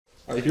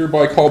I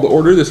hereby call to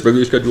order this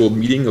regularly scheduled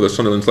meeting of the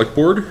Sunderland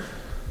Selectboard.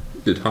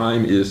 The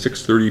time is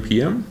 6:30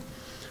 p.m.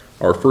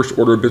 Our first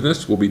order of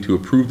business will be to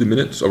approve the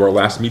minutes of our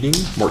last meeting,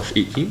 March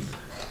 18th.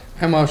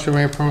 I motion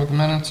we approve the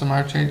minutes of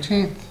March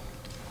 18th.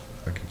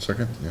 I can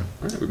second, yeah.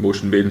 All right,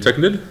 motion made and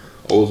seconded.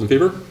 All those in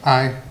favor?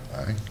 Aye.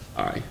 Aye.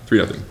 Aye.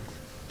 3-0.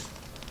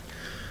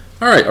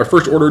 All right, our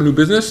first order of new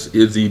business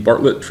is the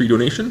Bartlett tree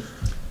donation.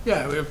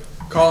 Yeah, we have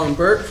Colin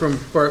Burt from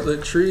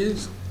Bartlett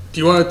Trees. Do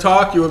you want to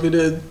talk? You want me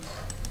to?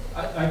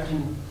 I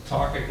can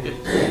talk, I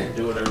can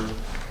do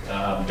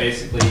whatever.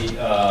 Basically,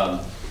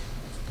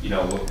 you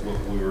know, what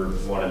we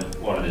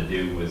wanted to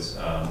do was,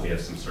 we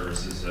have some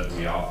services that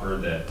we offer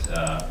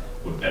that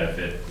would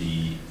benefit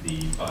the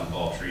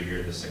buttonball tree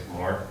here, the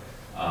sycamore.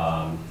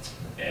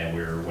 And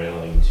we're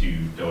willing to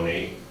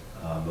donate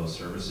those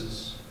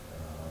services.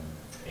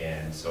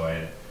 And so I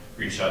had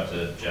reached out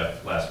to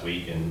Jeff last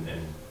week, and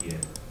he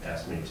had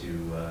asked me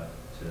to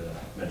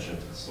mention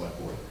it to the select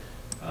board.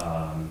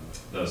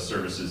 Those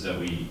services that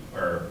we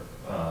are,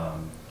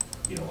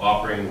 you know,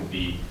 offering would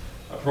be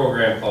a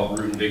program called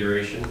Root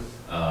Invigoration.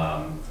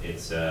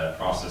 It's a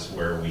process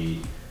where we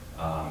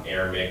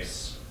air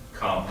mix,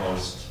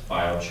 compost,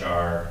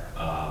 biochar,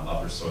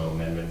 other soil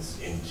amendments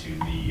into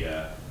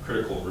the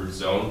critical root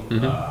zone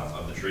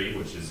of the tree,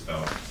 which is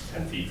about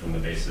 10 feet from the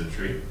base of the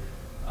tree.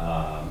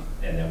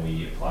 And then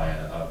we apply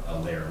a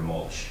layer of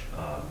mulch.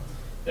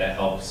 That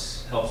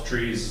helps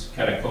trees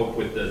kind of cope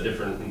with the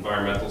different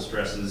environmental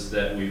stresses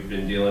that we've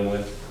been dealing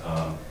with.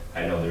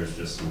 I know there's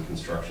just some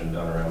construction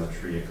done around the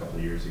tree a couple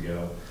of years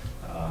ago,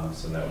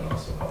 so that would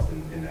also help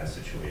in that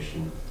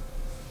situation.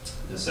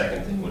 The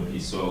second thing would be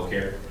soil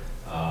care.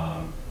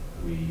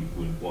 We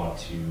would want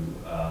to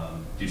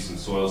do some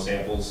soil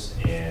samples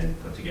and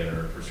put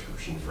together a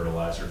prescription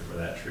fertilizer for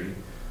that tree,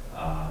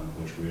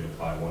 which we would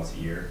apply once a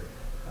year.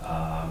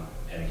 And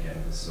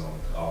again, this is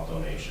all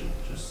donation.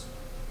 Just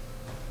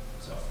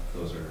so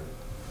those are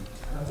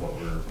what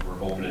we're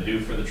hoping to do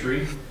for the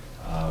tree.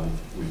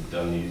 We've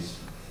done these,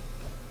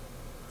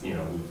 you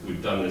know,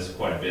 we've done this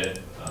quite a bit.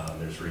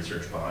 There's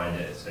research behind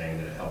it saying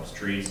that it helps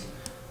trees,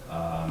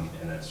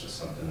 and that's just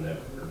something that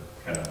we're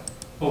kind of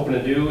hoping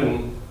to do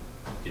and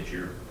get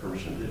your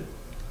permission to do.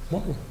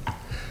 Wonderful.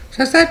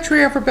 Has that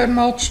tree ever been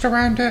mulched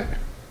around it?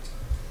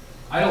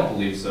 I don't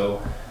believe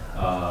so.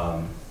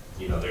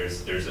 You know,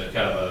 there's a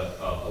kind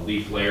of a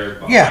leaf layer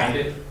behind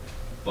it,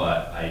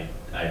 but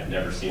I've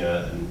never seen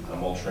a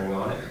mulch ring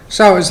on it.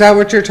 So is that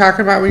what you're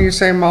talking about when you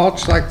say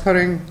mulch, like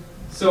putting?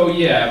 So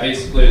yeah,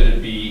 basically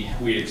it'd be,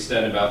 we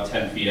extend about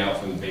 10 feet out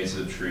from the base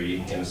of the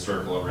tree in a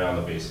circle around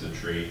the base of the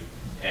tree,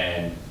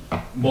 and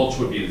mulch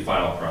would be the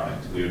final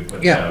product. We would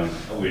put down,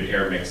 we would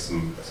air mix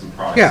some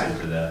products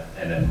into that,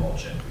 and then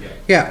mulch it.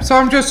 Yeah, so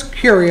I'm just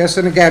curious,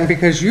 and again,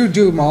 because you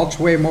do mulch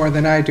way more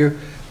than I do,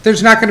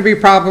 there's not going to be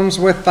problems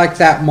with like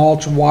that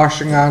mulch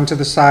washing onto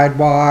the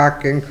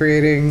sidewalk and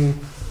creating?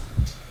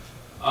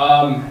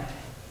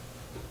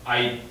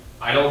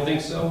 I don't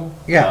think so.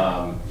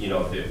 Yeah. You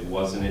know, if it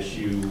was an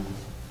issue,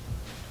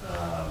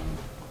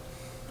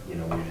 you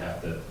know, we'd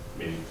have to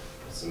maybe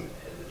put some,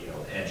 you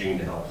know, edging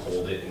to help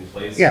hold it in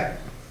place. Yeah.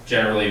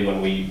 Generally,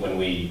 when we put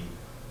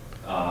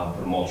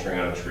a mulch ring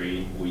on a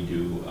tree, we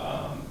do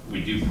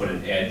put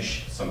an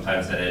edge.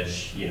 Sometimes that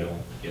edge, you know,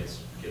 gets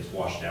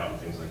washed out and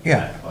things like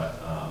that. But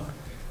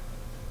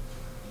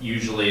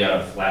usually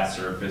on a flat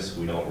surface,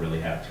 we don't really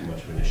have too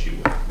much of an issue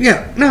with it.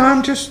 Yeah, no,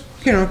 I'm just,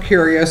 you know,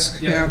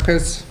 curious, you know,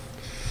 because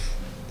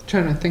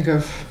trying to think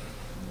of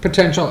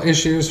potential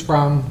issues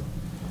from,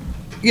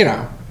 you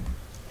know,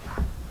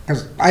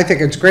 because I think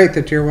it's great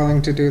that you're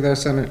willing to do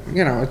this, and it,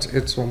 you know,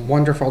 it's a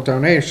wonderful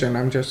donation.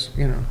 I'm just,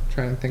 you know,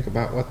 trying to think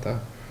about what the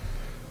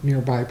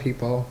nearby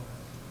people,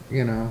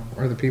 you know,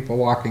 or the people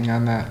walking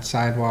on that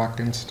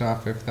sidewalk and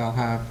stuff, if they'll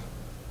have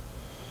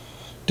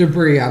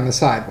debris on the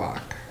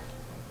sidewalk.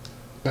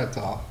 That's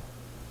all.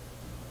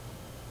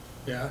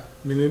 Yeah,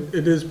 I mean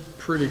it is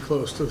pretty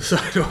close to the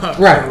sidewalk.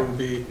 Right. So it would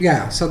be,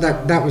 Yeah, so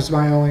that was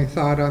my only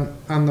thought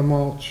on the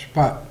mulch,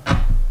 but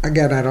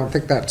again, I don't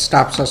think that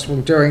stops us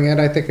from doing it.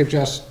 I think it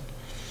just.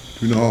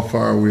 Do you know how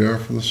far we are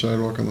from the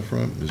sidewalk on the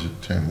front? Is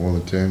it 10, more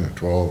than 10 or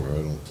 12, or I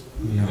don't?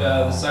 No.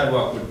 The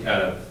sidewalk would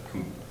kind of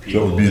compete.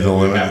 That would be the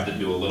limit? We'd have to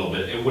do a little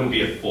bit. It wouldn't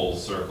be a full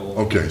circle.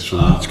 Okay, so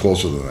it's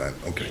closer than that,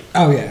 okay.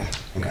 Oh, yeah.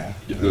 Okay.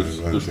 Yeah,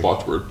 there's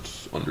spots where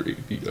it's under 8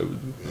 feet, I would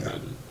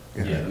imagine.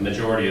 Yeah, the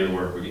majority of the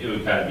work, it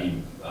would kind of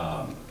be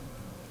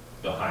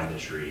behind the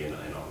tree and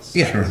on the side.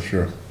 Yeah.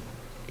 Sure.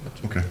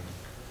 Okay.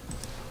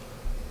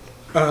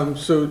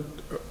 so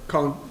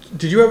Colin,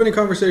 did you have any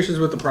conversations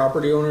with the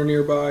property owner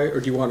nearby, or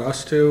do you want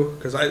us to?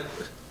 Because I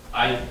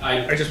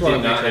just did want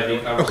to not make have any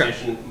sure.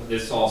 conversation. Okay.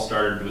 This all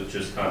started with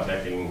just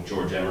contacting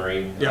George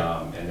Emery, and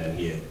then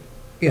he had,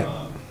 you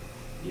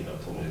know,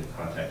 told me to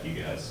contact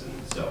you guys,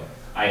 and so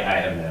I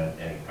haven't had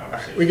any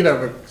conversation. We could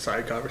have a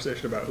side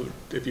conversation about who,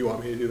 if you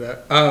want me to do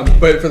that.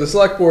 But for the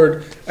select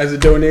board, as a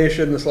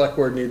donation, the select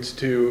board needs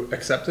to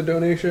accept the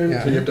donation.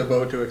 So you have to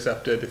vote to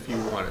accept it if you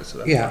want it. So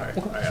that's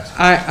why I asked.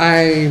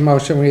 I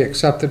motion we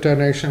accept the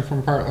donation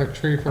from Bartlett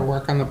Tree for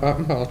work on the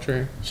buttonball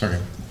tree.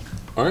 Second.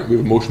 All right, we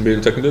have a motion made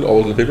and seconded.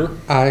 All those in favor?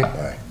 Aye.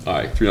 Aye.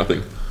 Aye,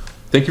 3-0.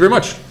 Thank you very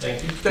much.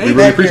 Thank you. We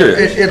really appreciate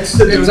it. It's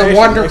donation. a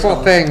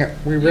wonderful thing.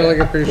 We really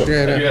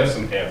appreciate I do it. have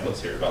some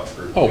pamphlets here about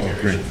the group. Oh,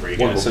 great. For you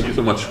Wonderful, guys. thank you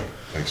so much.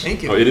 Thanks.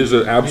 Thank It is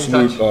an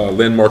absolute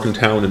landmark in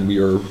town, and we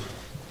are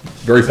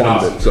very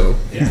fond of it, so,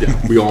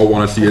 yeah, we all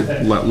want to see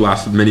it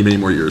last many, many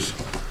more years.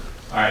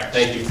 All right,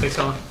 thank you. Thanks,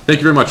 Colin. Thank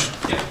you very much.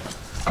 Yeah.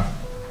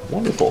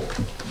 Wonderful.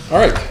 All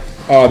right,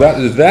 that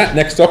is that.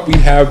 Next up, we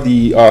have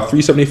the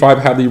 375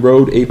 Hadley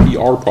Road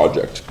APR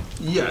project.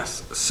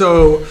 Yes,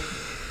 so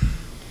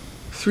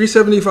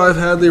 375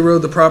 Hadley Road,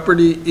 the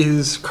property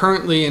is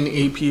currently in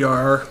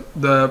APR.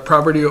 The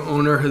property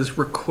owner has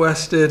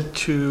requested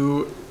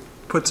to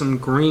put some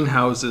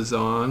greenhouses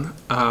on.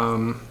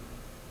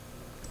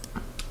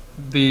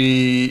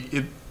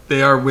 They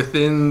are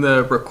within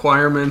the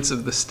requirements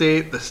of the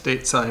state. The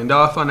state signed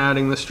off on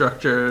adding the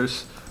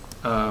structures.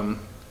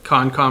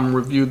 Concom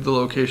reviewed the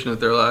location at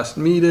their last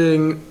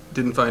meeting,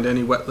 didn't find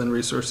any wetland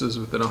resources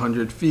within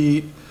 100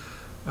 feet,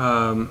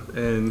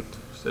 and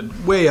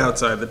said way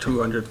outside the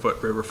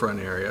 200-foot riverfront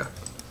area.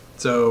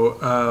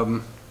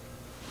 So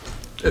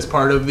as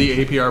part of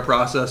the APR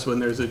process, when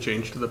there's a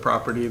change to the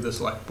property, the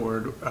select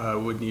board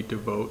would need to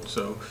vote.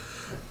 So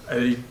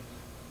do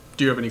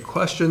you have any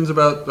questions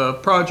about the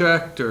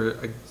project,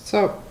 or?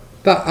 So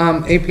the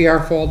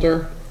APR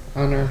folder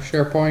on our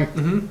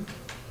SharePoint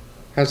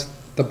has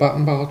the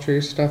button ball tree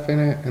stuff in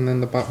it, and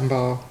then the button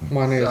ball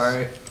one is.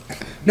 Sorry.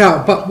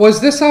 No, but was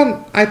this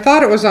on? I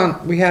thought it was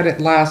on. We had it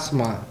last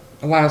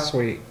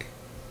week.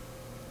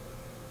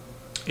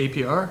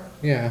 APR?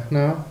 Yeah.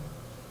 No.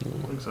 I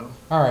don't think so.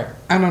 All right.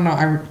 I don't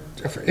know.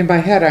 In my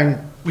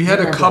head. We had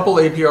a couple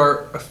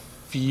APR a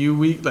few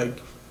weeks,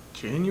 like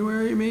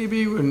January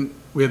maybe, when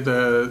we had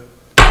the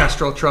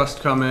Kestrel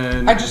Trust come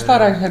in. I just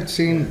thought I had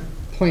seen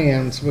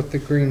plans with the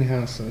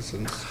greenhouses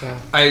and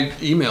stuff. I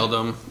emailed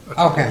them a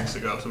couple Okay. weeks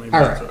ago, so maybe All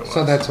that's right. what it was.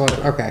 So that's what.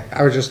 Okay.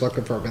 I was just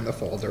looking for them in the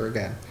folder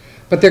again.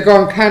 But they're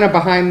going kind of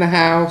behind the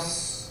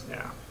house,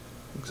 Yeah.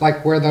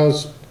 like where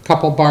those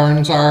couple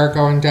barns are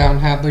going down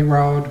Hadley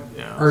Road,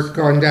 Yeah. or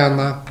going down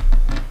the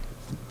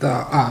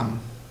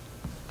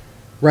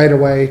right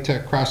away to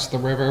cross the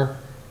river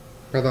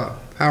where the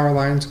power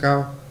lines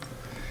go.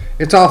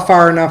 It's all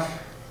far enough.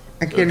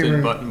 I So can't it's in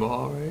even. button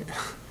ball, right?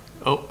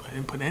 Oh, I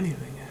didn't put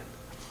anything in.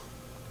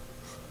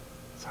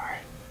 Sorry.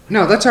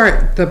 No, that's all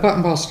right. The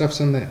button ball stuff's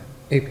in the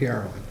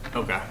APR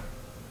one. Okay.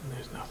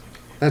 There's nothing.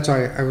 That's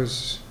why I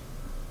was.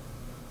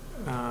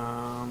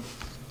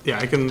 Yeah,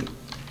 I can.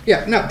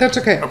 Yeah, no, that's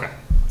okay. Okay.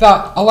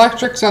 The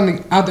electric's on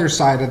the other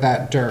side of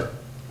that dirt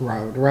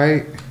road,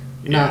 right?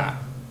 Yeah.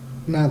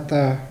 Not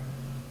the.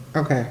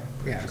 Okay.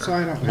 Yeah. So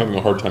I don't. I'm having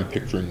a hard time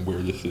picturing where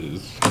this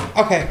is.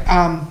 Okay.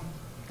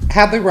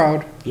 Hadley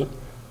Road. Yep.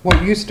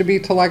 What used to be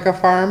Taliga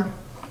Farm,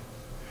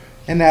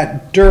 and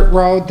that dirt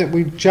road that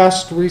we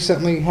just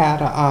recently had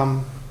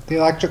the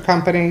electric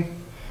company.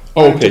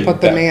 Oh, okay. To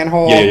put the that-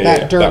 manhole, yeah,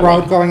 that dirt that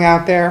road one. going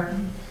out there.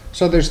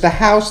 So there's the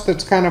house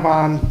that's kind of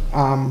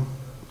on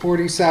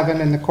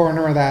 47 in the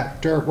corner of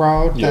that dirt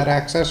road, Yep. that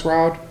access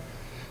road.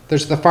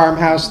 There's the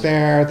farmhouse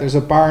there. There's a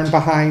barn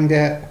behind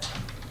it,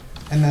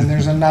 and then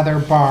there's another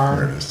There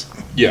barn. it is.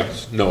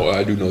 Yes, no,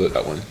 I do know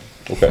that one.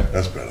 Okay,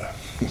 That's better.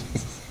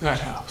 That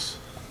house.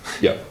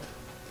 yeah.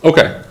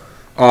 Okay.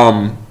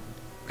 And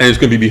it's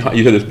gonna be behind,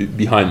 you said it's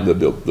behind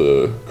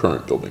the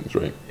current buildings,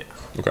 right? Yeah.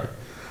 Okay.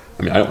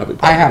 I mean, I don't have a I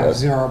problem have with that.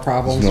 zero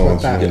problems No, with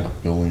it's that. no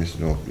buildings,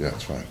 no, yeah,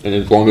 it's fine. And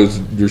as long as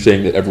you're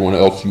saying that everyone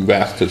else you've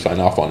asked to sign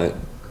off on it,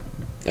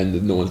 and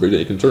that no one's raised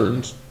any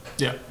concerns,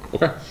 Yeah.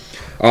 okay.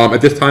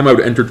 At this time, I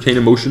would entertain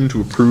a motion to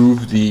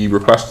approve the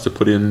request to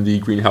put in the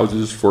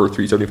greenhouses for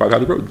 375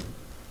 Hadley Road.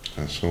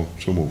 So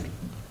moved.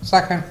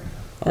 Second.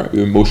 All right, we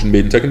have a motion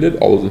made and seconded.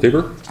 All those in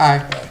favor?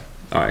 Aye.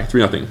 Aye,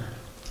 3-0.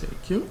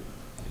 Thank you.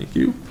 Thank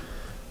you.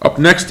 Up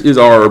next is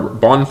our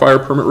bonfire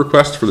permit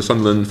request for the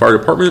Sunderland Fire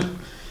Department.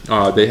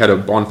 They had a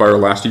bonfire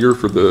last year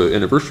for the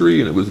anniversary,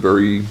 and it was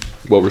very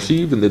well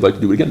received, and they'd like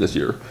to do it again this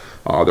year.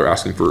 They're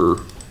asking for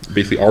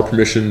basically our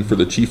permission for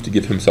the chief to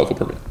give himself a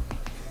permit,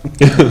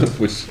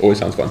 which always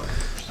sounds fun.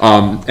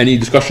 Any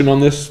discussion on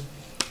this?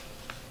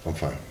 I'm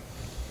fine.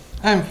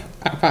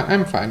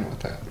 I'm fine with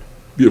that.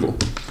 Beautiful.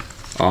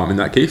 In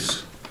that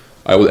case,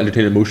 I will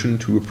entertain a motion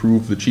to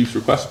approve the chief's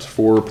request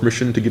for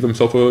permission to give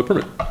himself a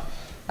permit.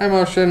 I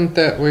motion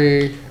that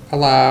we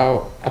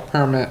allow a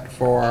permit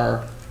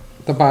for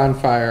the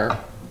bonfire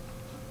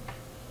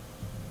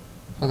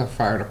for the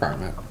fire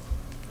department.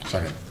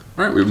 Second.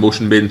 All right, we have a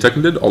motion made and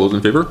seconded. All those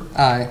in favor?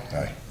 Aye.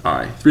 Aye.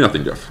 Aye.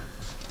 3-0, Jeff.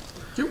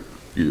 Yep.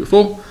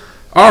 Beautiful.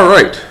 All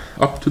right,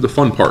 up to the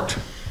fun part.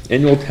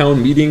 Annual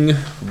town meeting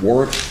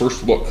warrant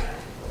first look.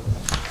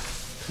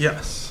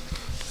 Yes.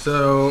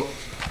 So,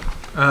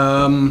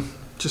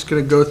 just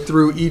gonna go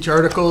through each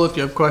article. If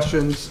you have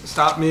questions,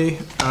 stop me.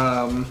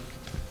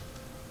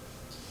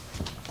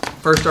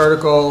 First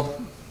article,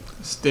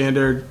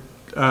 standard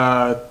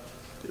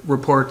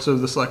reports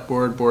of the select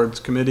board, boards,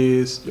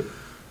 committees. Yep.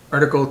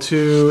 Article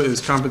 2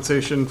 is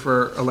compensation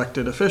for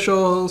elected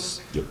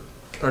officials. Yep.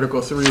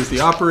 Article 3 is the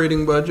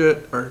operating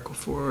budget. Article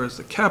 4 is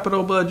the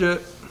capital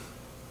budget.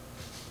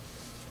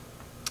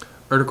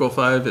 Article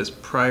 5 is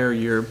prior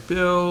year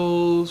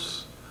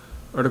bills.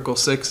 Article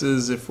 6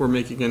 is if we're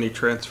making any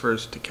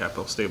transfers to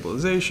capital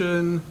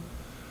stabilization.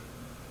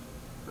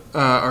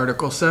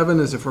 Article 7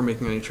 is if we're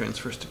making any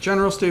transfers to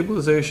general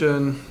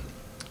stabilization.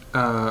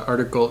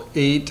 Article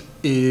 8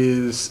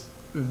 is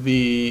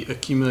the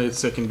accumulated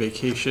sick and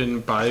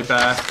vacation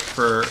buyback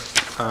for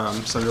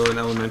Sunderland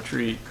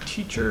Elementary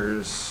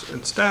teachers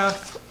and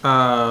staff.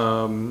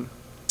 9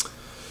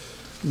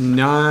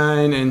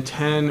 and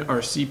 10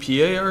 are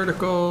CPA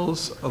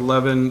articles.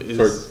 11 is...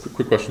 Sorry,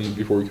 quick question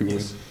before we keep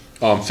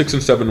going. 6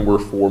 and 7 were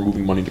for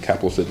moving money to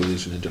capital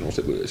stabilization and general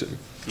stabilization.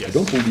 Yes. I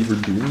don't believe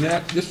we're doing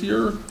that this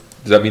year.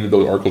 Does that mean that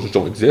those articles just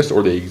don't exist,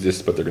 or they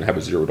exist but they're going to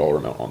have a $0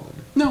 amount on them?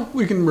 No,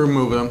 we can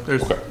remove them.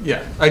 There's, Okay.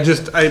 yeah, I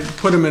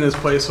put them in as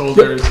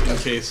placeholders in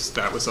case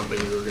that was something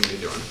we were going to be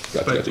doing.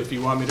 Gotcha, But gotcha. if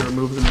you want me to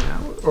remove them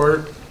now,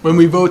 or when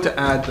we vote to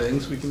add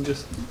things, we can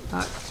just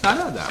not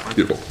add that one.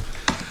 Beautiful.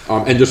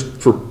 And just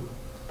for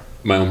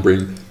my own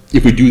brain,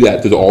 if we do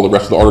that, do all the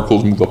rest of the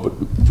articles move up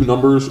 2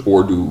 numbers,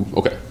 or do,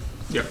 okay.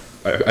 Yep.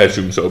 I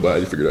assume so, but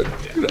I figured I'd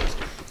ask.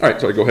 All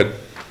right, sorry, go ahead.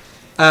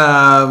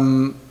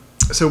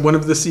 So one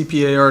of the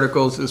CPA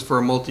articles is for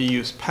a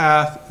multi-use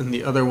path, and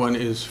the other one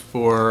is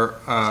for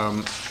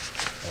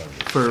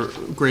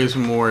Graves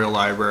Memorial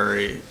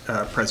Library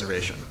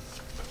preservation.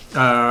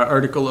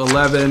 Article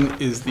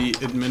 11 is the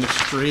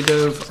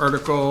administrative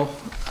article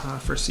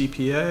for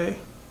CPA.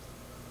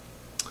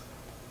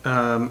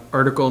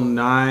 Article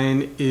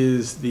 9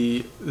 is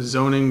the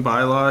zoning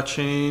bylaw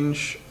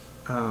change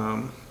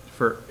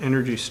for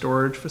energy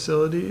storage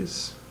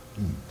facilities.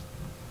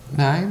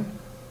 9?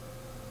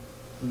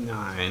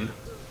 9.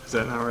 Is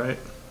that not right?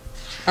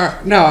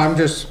 No,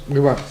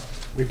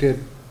 we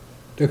did,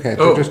 okay,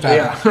 so Oh, just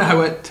yeah, I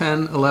went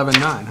 10, 11,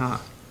 9, huh?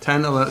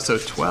 10, 11, so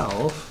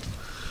 12.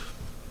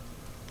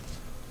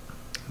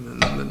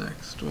 And then the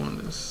next one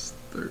is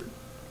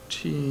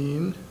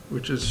 13,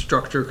 which is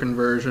structure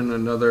conversion,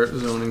 another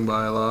zoning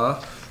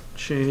bylaw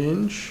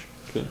change.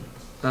 Okay.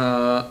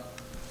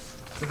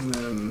 And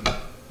then,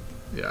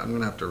 yeah, I'm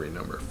gonna have to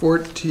renumber.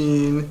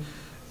 14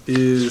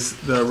 is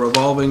the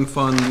revolving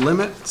fund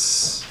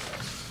limits.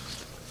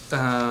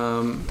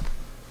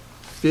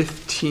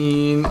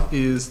 15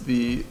 is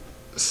the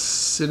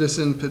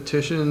citizen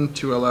petition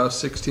to allow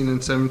 16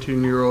 and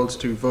 17-year-olds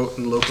to vote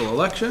in local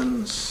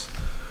elections.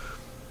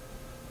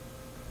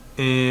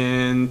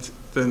 And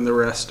then the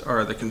rest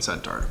are the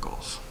consent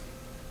articles.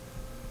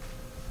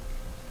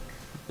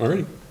 All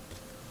right.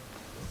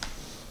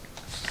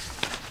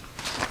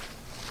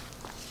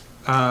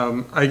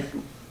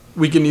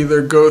 We can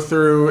either go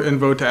through and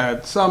vote to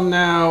add some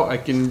now. I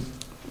can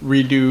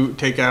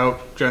take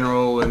out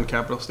general and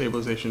capital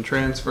stabilization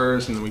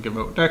transfers, and then we can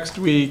vote next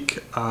week.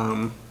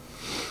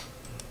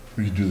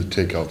 We could do the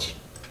takeouts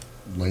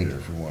later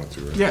if we wanted to,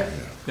 right?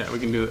 Yeah, we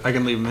can do it. I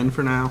can leave them in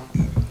for now.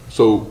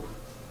 So,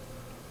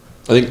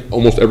 I think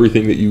almost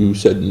everything that you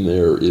said in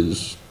there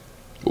is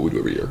what we do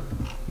every year.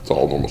 It's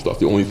all normal stuff.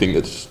 The only thing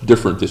that's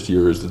different this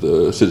year is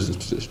the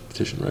citizens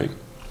petition, right?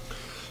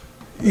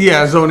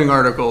 Yeah, zoning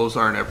articles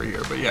aren't every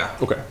year, but yeah.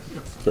 Okay,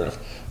 fair enough.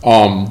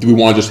 Do we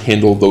want to just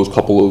handle those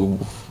couple of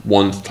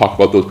ones, talk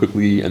about those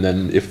quickly, and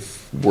then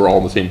if we're all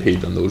on the same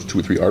page on those 2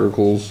 or 3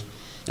 articles,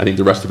 I think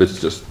the rest of it's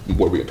just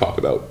what we can talk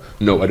about.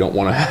 No, I don't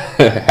want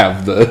to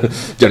have the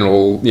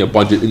general,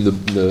 budget in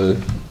the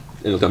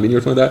town meeting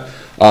or something like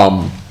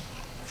that.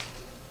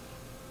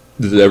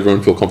 Does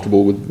everyone feel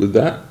comfortable with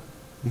that?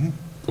 Mm-hmm.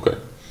 Okay.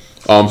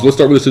 So let's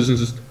start with the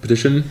citizens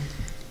petition.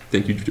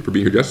 Thank you for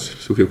being here, Jess.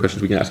 So if you have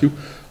questions, we can ask you.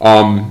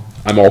 I'm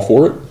all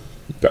for it.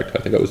 In fact, I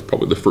think I was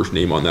probably the first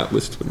name on that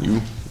list when you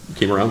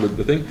came around with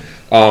the thing.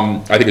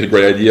 I think it's a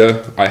great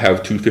idea. I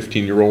have 2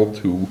 15-year-olds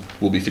who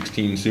will be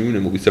 16 soon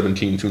and will be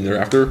 17 soon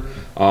thereafter,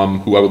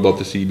 who I would love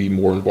to see be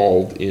more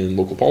involved in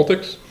local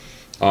politics.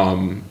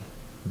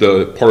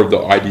 The part of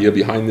the idea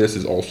behind this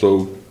is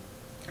also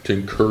to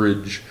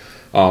encourage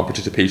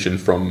participation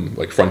from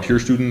like Frontier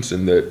students,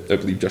 and that I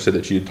believe Jess said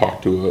that she had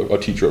talked to a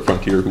teacher at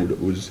Frontier who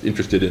was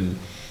interested in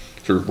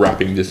sort of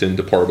wrapping this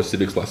into part of a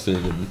civics lesson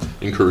and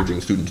encouraging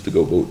students to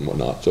go vote and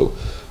whatnot. So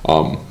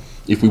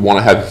if we want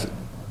to have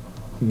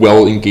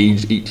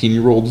well-engaged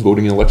 18-year-olds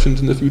voting in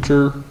elections in the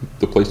future,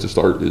 the place to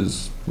start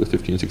is with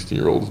 15 and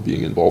 16-year-olds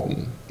being involved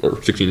in,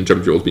 or 16 and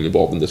 17-year-olds being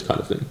involved in this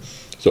kind of thing.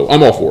 So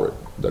I'm all for it.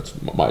 That's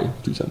my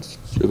 2 cents.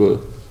 Do you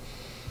have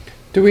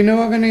Do we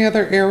know of any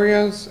other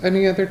areas,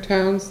 any other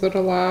towns that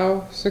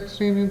allow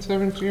 16 and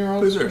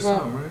 17-year-olds to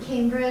vote? Right?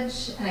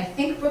 Cambridge, and I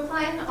think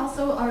Brookline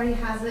also already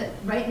has it.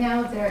 Right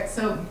now,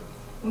 so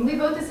when we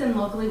vote this in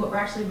locally, what we're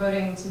actually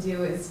voting to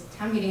do is,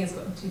 town meeting is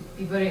going to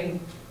be voting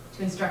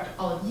to instruct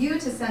all of you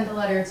to send a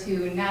letter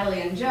to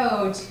Natalie and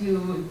Joe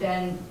to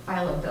then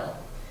file a bill.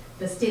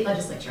 The state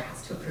legislature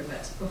has to approve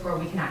it before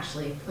we can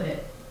actually put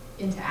it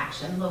into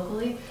action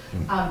locally.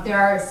 There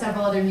are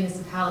several other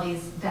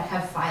municipalities that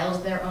have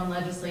filed their own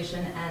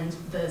legislation, and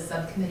the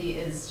subcommittee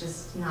is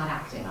just not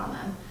acting on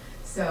them.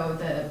 So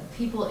the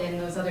people in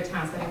those other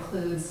towns, that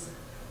includes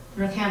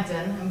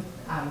Northampton,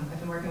 I've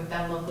been working with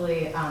them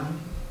locally.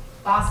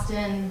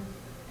 Boston,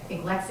 I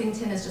think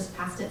Lexington has just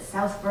passed it,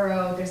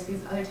 Southborough, there's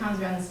these other towns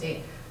around the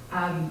state.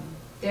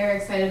 They're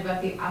excited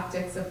about the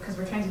optics of, because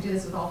we're trying to do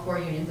this with all 4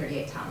 Union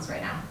 38 towns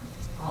right now,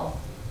 all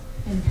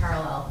in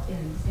parallel in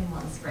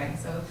one spring.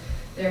 So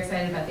they're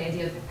excited about the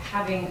idea of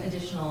having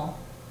additional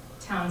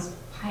towns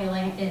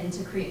piling in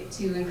to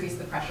increase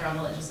the pressure on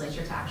the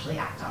legislature to actually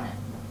act on it.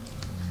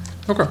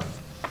 Okay.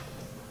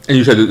 And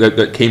you said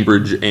that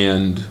Cambridge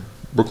and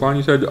Brookline,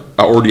 you said,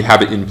 already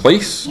have it in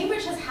place?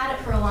 Cambridge has had it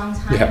for a long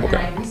time, Yeah, okay.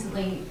 and I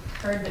recently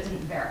heard but didn't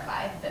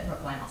verify that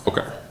Brookline also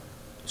Okay. has it.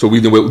 So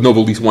we know of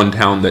at least one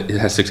town that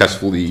has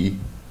successfully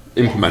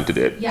implemented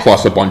it, Yes.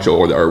 plus a bunch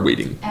of that are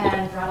waiting. And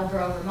Okay.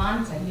 Brattleboro,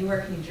 Vermont, and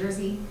Newark, New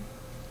Jersey.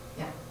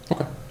 Yeah.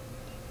 Okay.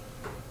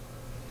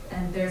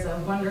 And there's a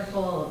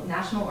wonderful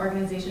national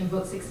organization,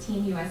 Vote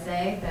 16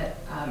 USA, that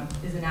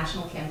is a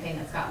national campaign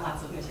that's got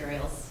lots of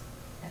materials,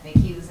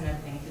 FAQs and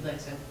everything, if you'd like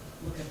to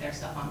look at their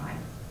stuff online.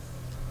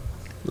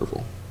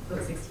 Wonderful.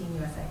 Vote 16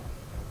 USA.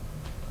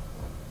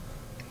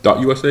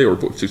 .usa or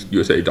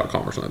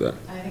USA.com or something like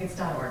that? I think it's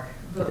 .org.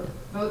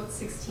 Vote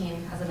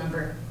 16 has a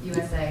number,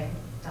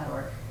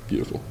 USA.org.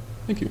 Beautiful.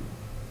 Thank you.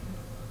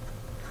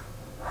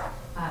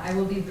 I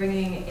will be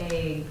bringing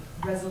a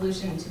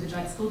resolution to the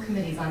joint school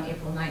committees on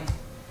April 9th,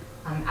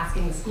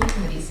 asking the school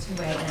committees to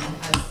weigh in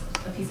as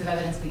a piece of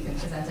evidence we can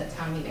present at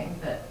town meeting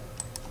that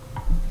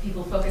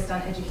people focused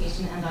on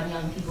education and on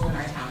young people in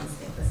our towns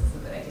think this is a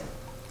good idea.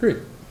 Great.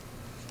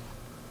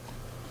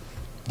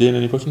 Dan,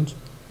 any questions?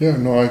 Yeah,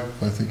 no, I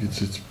think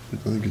it's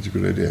a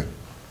good idea.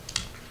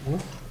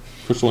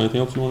 Crystal, anything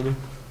else you want to do?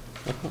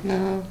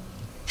 No.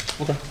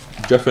 Okay.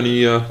 Jeff,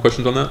 any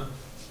questions on that?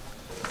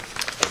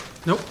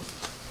 Nope.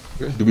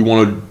 Okay. Do we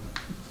want to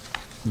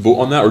vote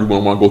on that, or do we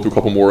want to go through a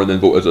couple more and then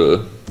vote as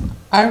a?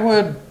 I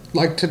would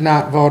like to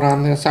not vote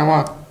on this. I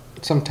want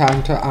some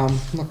time to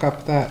look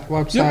up that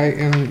website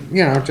and,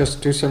 you know,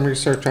 just do some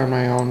research on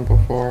my own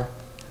before.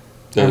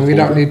 And we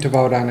don't need to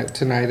vote on it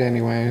tonight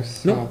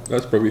anyways. So. No,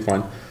 that's probably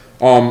fine.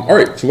 All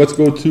right, so let's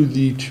go to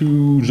the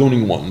 2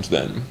 zoning ones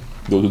then.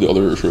 Those are the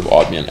other sort of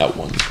odd man out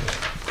ones.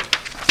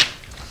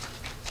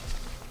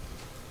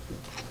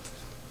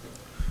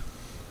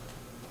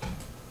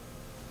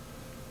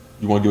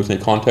 You want to give us any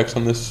context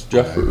on this,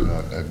 Jeff? Or?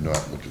 I've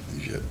not looked at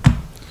these yet.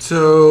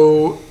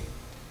 So,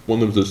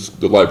 One of them is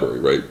the library,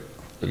 right?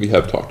 And we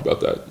have talked about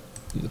that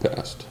in the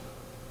past,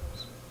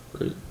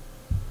 right?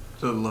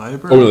 the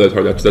library? Oh no,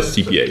 that's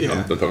CPA. Yeah.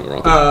 I'm talking the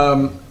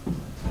wrong thing.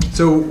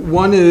 So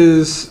one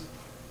is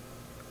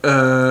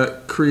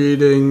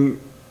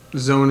creating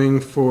zoning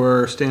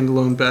for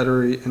standalone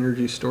battery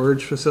energy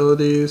storage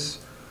facilities.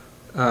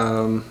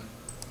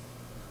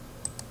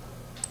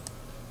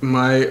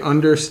 My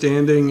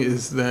understanding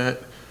is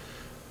that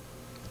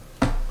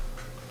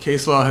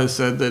case law has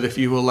said that if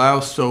you allow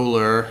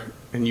solar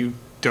and you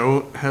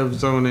don't have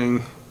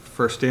zoning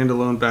for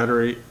standalone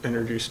battery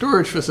energy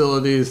storage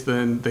facilities,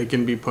 then they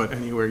can be put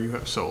anywhere you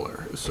have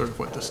solar, is sort of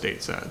what the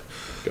state said.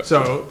 Gotcha.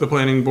 So the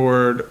planning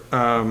board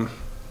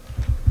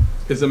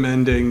is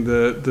amending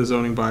the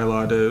zoning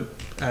bylaw to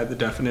add the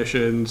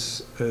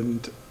definitions,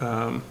 and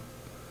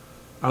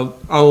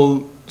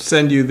I'll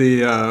send you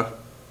the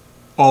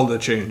all the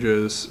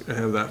changes. I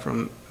have that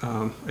from,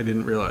 I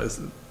didn't realize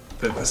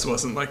that this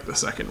wasn't like the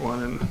second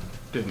one and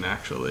didn't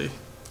actually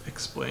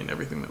explain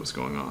everything that was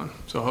going on.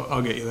 So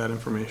I'll get you that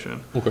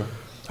information. Okay.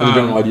 And the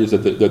general idea is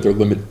that they're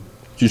limited.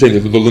 So you're saying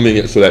that they're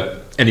limiting it so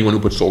that anyone who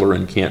puts solar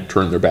in can't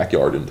turn their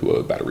backyard into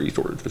a battery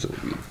storage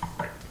facility.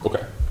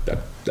 Okay,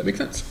 that makes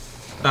sense.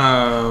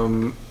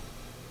 Well,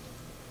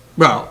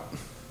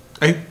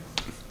 I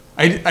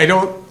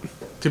don't.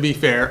 To be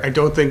fair, I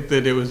don't think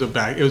that it was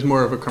it was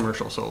more of a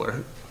commercial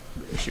solar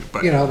issue.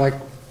 But You know, like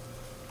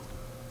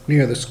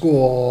near the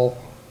school,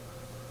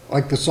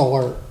 like the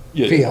solar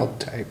Yeah. field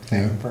type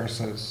thing Yeah.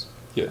 versus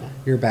Yeah.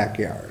 your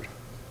backyard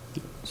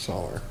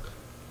solar.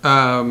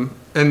 and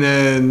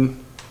then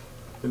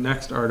the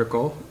next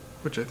article,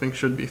 which I think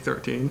should be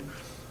 13,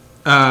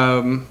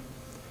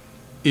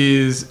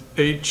 is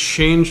a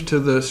change to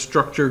the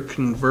structure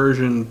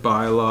conversion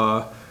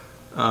bylaw,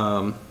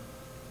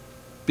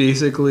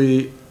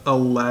 basically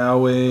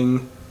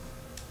allowing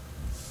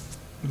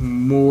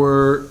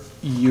more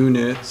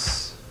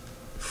units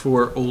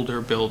for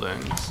older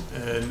buildings.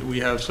 And we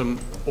have some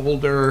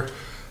older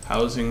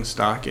housing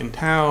stock in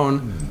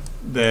town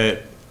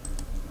that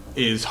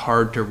is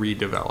hard to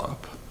redevelop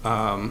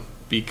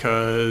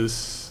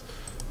because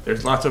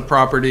there's lots of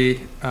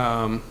property,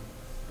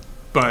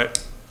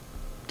 but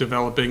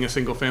developing a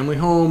single family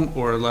home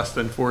or less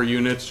than 4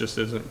 units just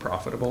isn't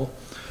profitable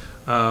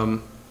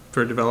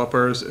for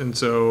developers. And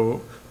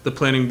so the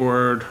planning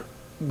board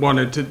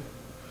wanted to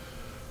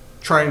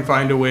try and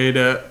find a way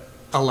to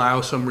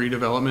allow some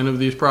redevelopment of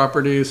these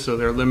properties. So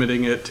they're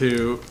limiting it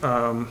to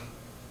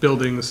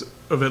buildings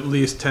of at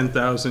least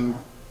 10,000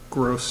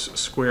 gross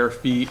square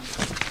feet.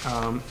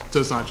 So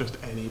it's not just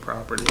any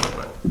property,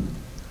 but.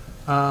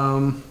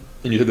 And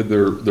you said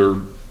that they're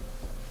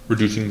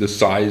reducing the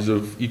size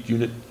of each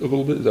unit a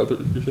little bit. Is that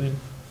what you're saying?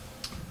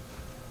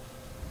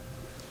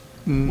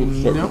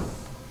 No.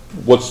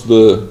 What's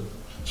the,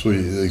 So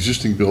the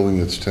existing building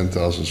that's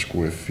 10,000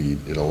 square feet,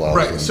 it allows them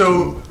Right,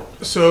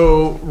 to.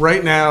 so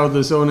right now,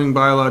 the zoning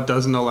bylaw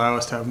doesn't allow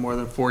us to have more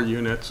than 4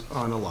 units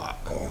on a lot.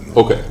 Oh, no.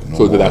 okay, No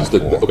so more that's the,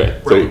 than four. okay,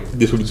 so Right.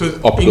 this would So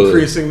up the,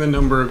 increasing the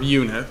number of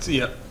units,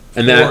 yep.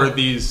 And that- For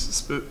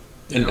these,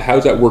 and how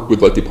does that work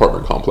with like the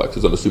apartment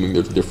complexes? I'm assuming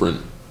there's different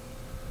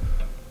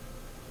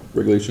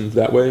regulations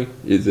that way?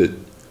 Is it,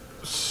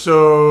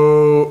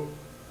 so,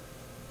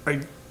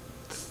 I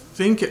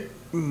think,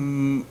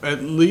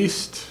 at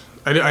least,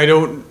 I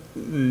don't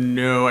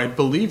know, I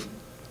believe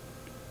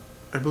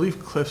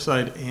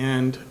Cliffside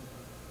and,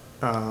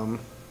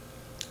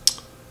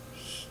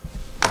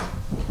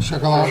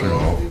 Sugarloaf.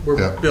 Sugarloaf, were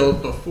yeah.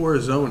 built before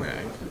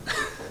zoning,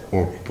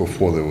 Or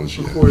before there was,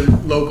 yeah. before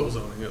local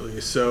zoning at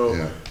least, so,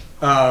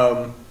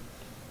 Yeah.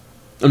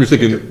 I'm just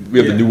thinking, we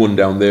have the Yeah. new one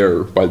down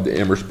there by the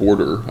Amherst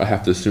border. I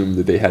have to assume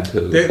that they had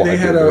to. they apply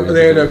had for a,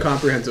 they had a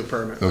comprehensive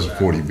permit. That was for a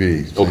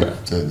 40B. Okay.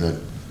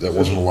 That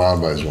wasn't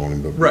allowed by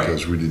zoning, but Right.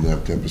 because we didn't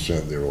have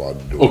 10%, they were allowed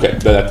to do it. Okay,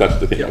 that's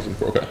the thing I was looking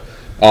for, okay.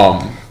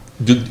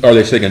 Are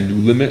they setting a new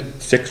limit,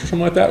 6 or something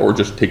like that, or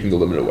just taking the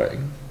limit away?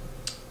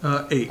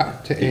 8.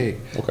 Up to 8.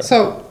 Okay.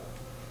 So,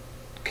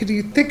 could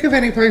you think of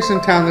any place in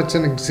town that's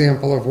an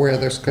example of where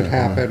this could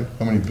happen?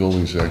 How many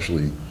buildings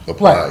actually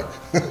apply?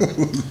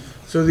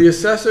 So the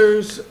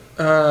assessors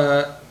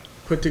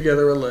put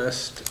together a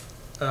list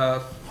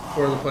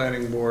for the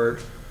planning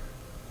board.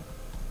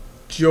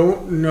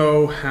 Don't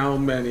know how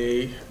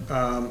many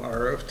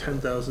are of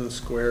 10,000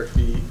 square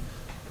feet,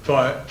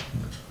 but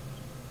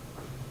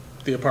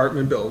the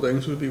apartment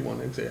buildings would be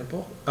one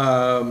example.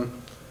 I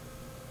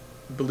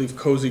believe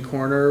Cozy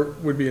Corner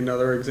would be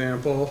another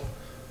example.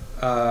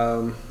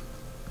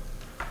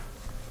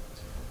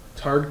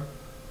 It's hard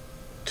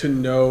to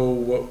know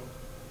what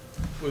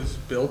was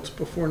built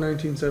before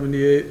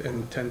 1978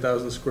 and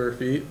 10,000 square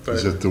feet, Is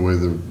but, that the way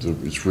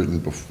it's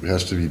written, it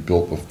has to be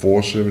built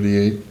before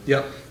 78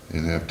 yep,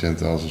 and have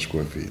 10,000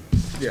 square feet?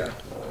 yeah.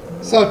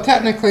 So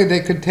technically, they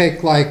could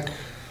take like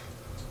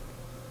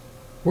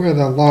where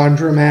the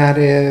laundromat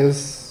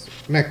is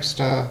next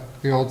to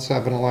the old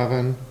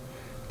 7-Eleven.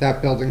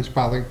 That building's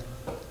probably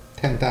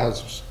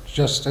 10,000,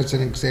 just as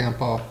an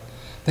example.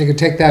 They could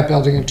take that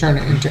building and turn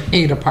it into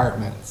 8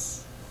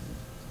 apartments.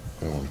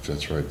 I don't know if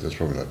that's right, that's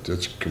probably not,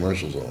 that's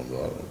commercial zone, but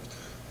I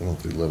don't know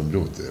if they'd let them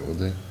do it there, would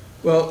they?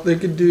 Well, they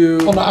could do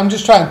Well, no, I'm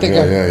just trying to think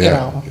Yeah, of, yeah, you yeah,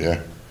 know.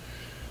 yeah.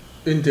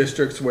 in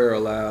districts where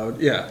allowed,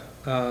 yeah.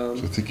 So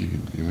I think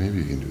maybe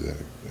you can do that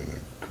in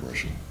a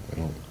commercial, I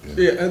don't,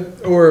 yeah. Yeah,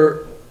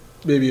 or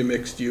maybe a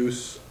mixed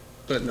use,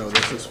 but no,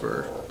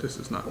 this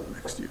is not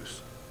mixed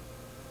use.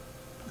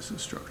 This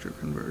is structure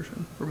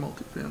conversion for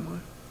multifamily.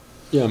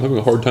 Yeah, I'm having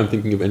a hard time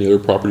thinking of any other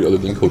property other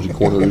than Cozy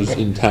Corners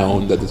in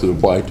town that this would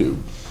apply to.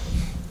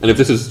 And if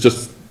this is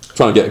just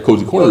trying to get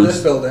Cozy Well,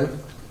 this Corners, building,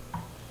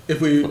 if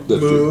we That's true.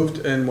 moved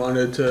and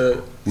wanted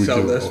to We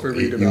sell do this for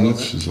 8 units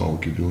redevelopment. is all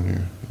we could do in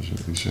here, is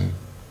what we saying?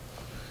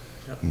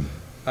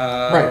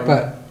 Right,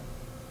 but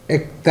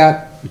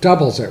that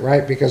doubles it,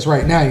 right? Because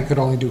right now, you could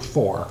only do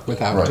 4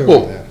 without Right. doing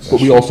well, this.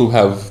 but we also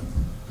have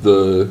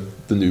the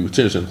new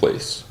citizen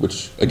place,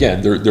 which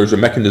again, there's a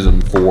mechanism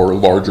for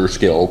larger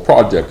scale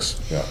projects.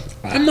 Yeah.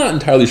 I'm not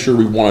entirely sure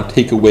we want to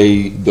take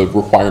away the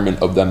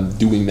requirement of them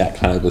doing that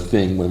kind of a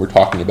thing when we're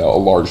talking about a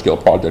large scale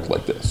project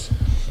like this.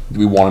 Do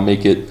we want to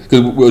make it,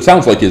 because what it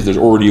sounds like is there's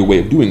already a way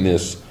of doing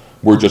this,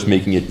 we're just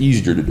making it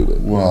easier to do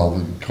it. Well,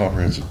 the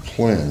comprehensive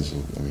plans,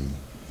 I mean,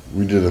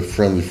 we did a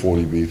friendly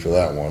 40B for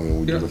that one, and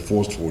we did Yeah. a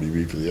forced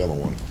 40B for the other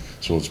one.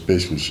 So it's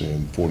basically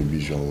saying 40B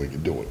is the only way you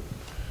can do it.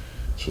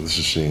 So this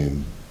is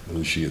saying, at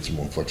least you get some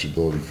more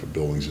flexibility for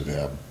buildings that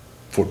have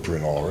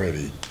footprint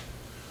already.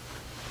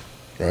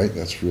 Right?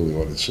 That's really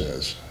what it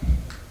says.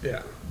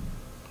 Yeah.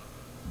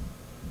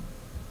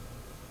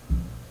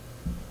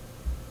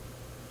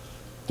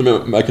 I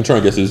mean, my concern, I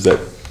guess, is that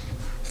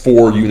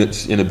 4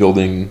 units in a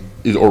building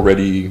is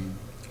already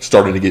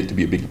starting to get to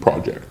be a big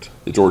project.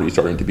 It's already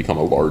starting to become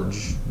a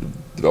large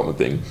development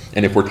thing.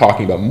 And if we're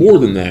talking about more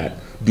than that,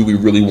 do we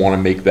really want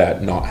to make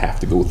that not have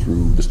to go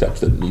through the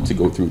steps that it needs to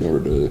go through in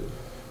order to?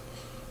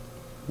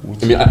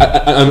 I mean,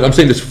 I'm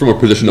saying this from a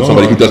position of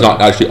somebody who does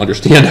not actually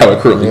understand how it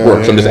currently Yeah,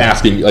 works. I'm yeah, just yeah.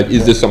 asking, like,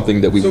 is this something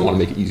that we So- want to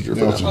make it easier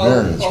for No, them? it's a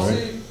variance, I'll right?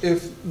 see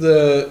if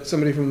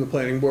somebody from the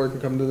planning board can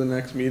come to the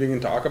next meeting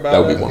and talk about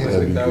That would it. be wonderful.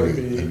 I think that would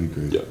That'd be be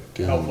great. Yeah.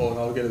 Damn. helpful, and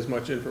I'll get as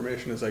much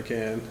information as I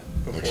can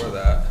before Excellent.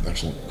 that.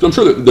 Excellent. So I'm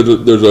sure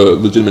that there's a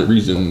legitimate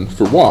reason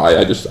for why.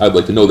 I'd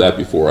like to know that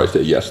before I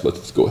say, yes,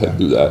 let's go ahead and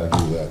do that. I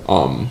do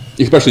that.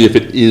 Especially if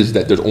it is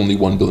that there's only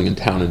one building in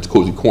town and it's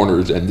Cozy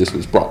Corners, and this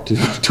was brought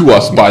to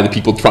us by the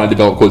people trying to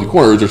develop Cozy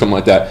Corners or something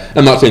like that.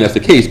 I'm not saying that's the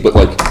case, but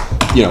like,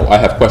 you know, I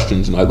have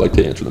questions and I'd like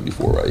to answer them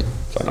before I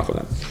sign off on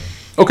that.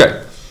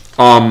 Okay.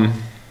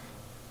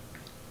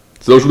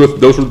 So those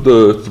were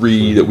the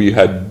 3 that we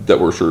had that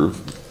were sort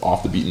of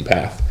off the beaten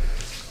path.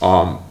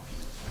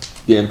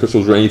 Dan, Crystal,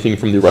 is there anything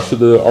from the rest of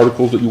the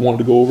articles that you wanted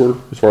to go over?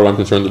 As far as I'm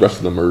concerned, the rest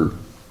of them are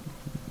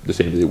the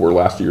same as they were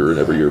last year and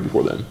every year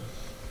before then.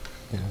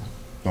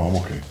 No, I'm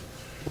okay.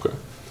 Okay.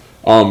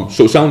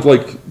 So it sounds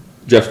like,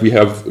 Jeff, we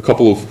have a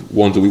couple of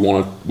ones that we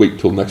want to wait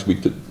till next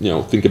week to,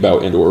 think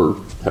about and or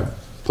have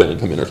planning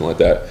come in or something like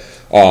that.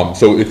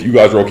 So if you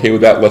guys are okay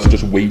with that, let's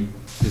just wait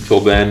until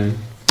then,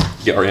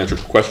 get our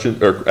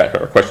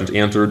our questions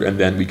answered, and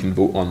then we can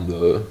vote on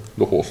the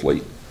whole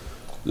slate.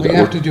 Does We that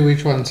have work? to do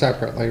each one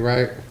separately,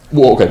 right?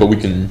 Well, okay, but we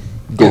can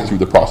go Yeah. through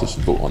the process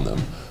and vote on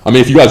them. I mean,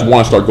 if you guys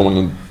want to start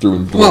going through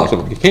and doing Well,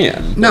 something, we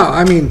can. No,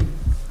 I mean,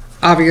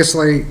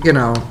 obviously,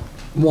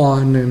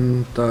 one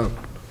and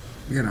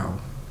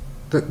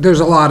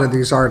there's a lot of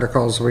these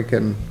articles we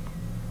can,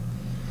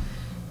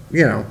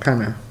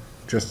 kind of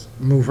just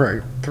move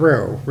right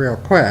through real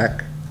quick.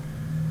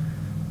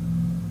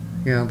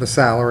 The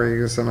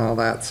salaries and all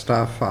that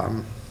stuff.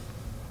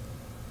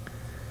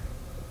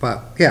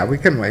 But yeah, we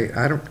can wait.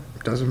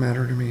 Doesn't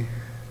matter to me.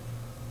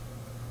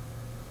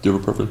 Do you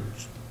have a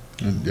preference?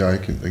 Yeah, I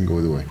can go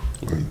either way.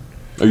 I mean,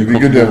 Are you it'd be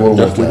good to have a little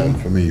more comfortable, Jeff, time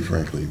with for me,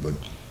 frankly, but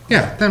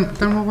Yeah, then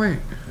we'll wait.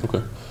 it?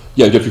 Okay.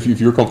 Yeah, Jeff,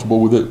 if you're comfortable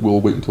with it, we'll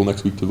wait until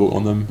next week to vote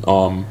on them.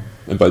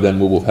 And by then,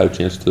 we'll have a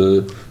chance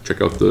to check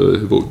out the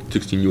Vote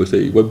 16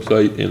 USA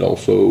website and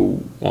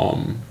also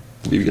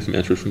maybe get some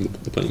answers from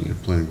the planning.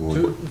 planning To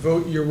board.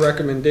 vote your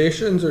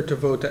recommendations or to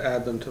vote to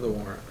add them to the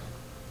warrant?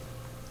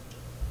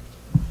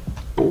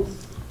 Both?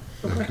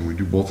 Can we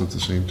do both at the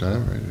same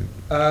time, right?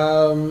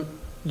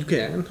 You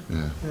can.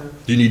 Yeah.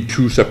 Do you need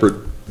two separate?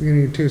 You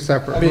need two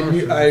separate I mean,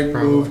 motions, I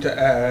probably. move to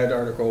add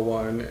Article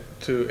 1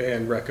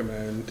 and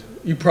recommend.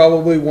 You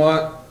probably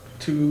want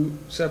two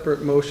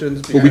separate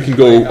motions. Well, we can because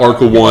go you might not-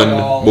 Article you might 1,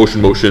 all-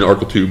 motion,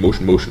 Article 2,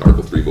 motion,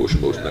 Article 3,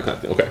 motion, that kind of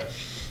thing. Okay.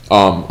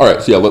 All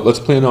right. So yeah, let's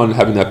plan on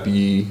having that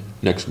be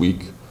next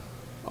week,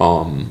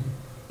 and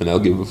that'll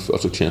give us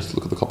a chance to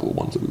look at the couple of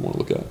ones that we want to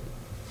look at.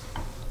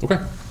 Okay.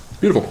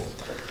 Beautiful.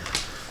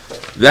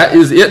 That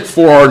is it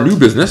for our new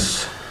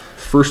business.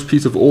 First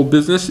piece of old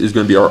business is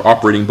going to be our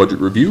operating budget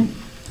review.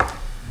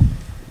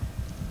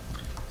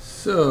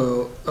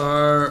 So,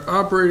 our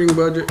operating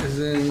budget is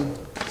in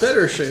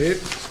better shape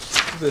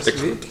this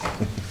Excellent. week.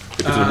 If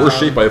it's in worse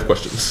shape, I have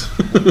questions.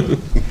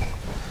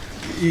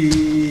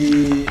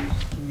 We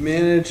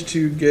managed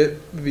to get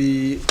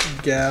the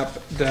gap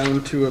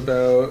down to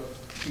about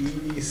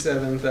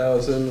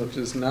 87,000, which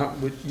is not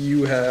what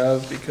you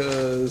have,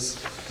 because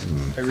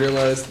I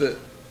realized that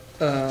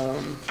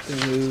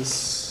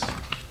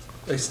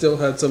I still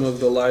had some of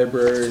the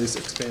library's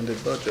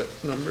expanded budget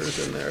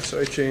numbers in there, so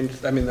I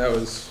changed. I mean, that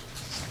was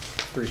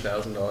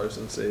 $3,000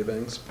 in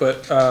savings,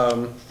 but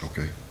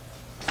Okay.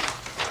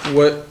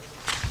 what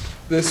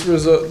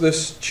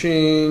this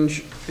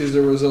change is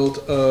a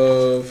result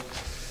of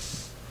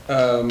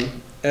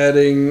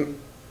adding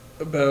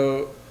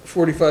about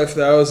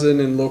 45,000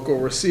 in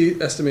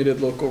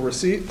estimated local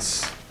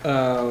receipts.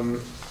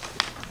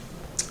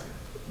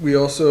 We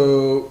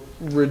also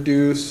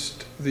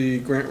reduced the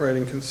grant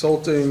writing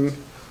consulting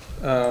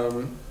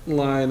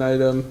line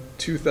item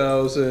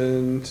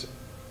 2,000,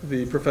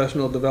 the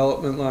professional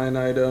development line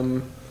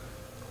item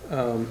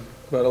about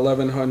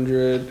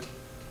 1,100,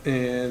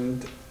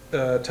 and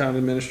town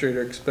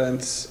administrator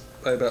expense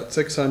by about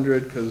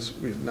 600, because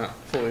we've not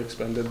fully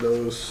expended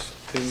those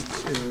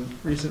in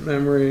recent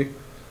memory.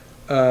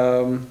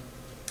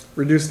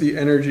 Reduce the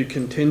energy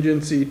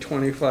contingency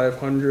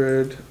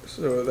 2,500,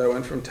 so that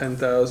went from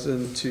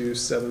 10,000 to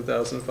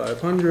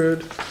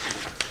 7,500.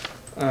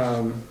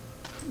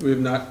 We have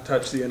not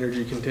touched the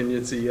energy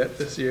contingency yet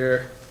this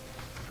year.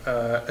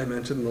 I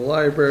mentioned the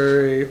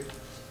library,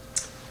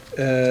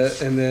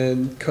 and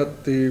then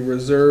cut the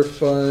reserve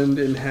fund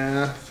in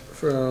half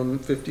from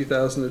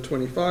 50,000 to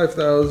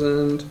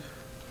 25,000.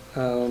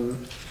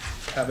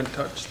 Haven't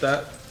touched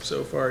that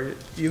so far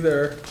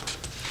either.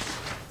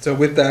 So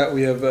with that,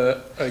 we have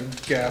a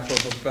gap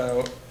of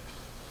about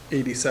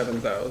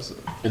 87,000.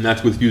 And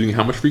that's with using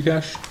how much free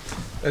cash?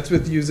 That's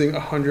with using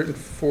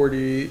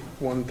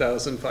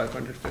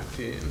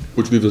 141,515.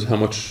 Which leaves us how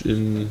much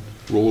in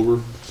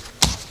rollover?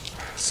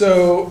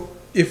 So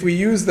if we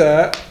use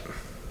that,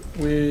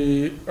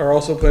 we are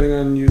also planning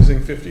on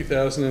using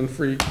 50,000 in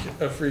free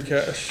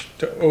cash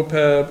to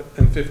OPEB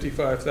and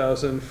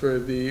 55,000 for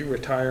the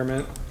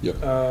retirement. Yep.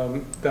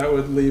 That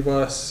would leave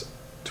us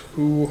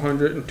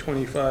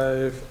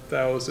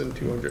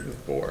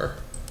 225,204.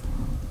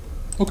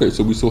 Okay,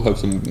 so we still have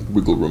some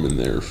wiggle room in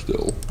there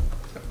still.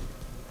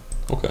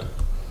 Okay.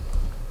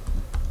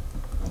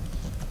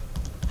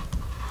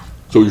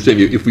 So you're saying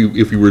if we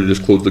were to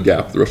just close the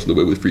gap the rest of the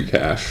way with free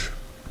cash,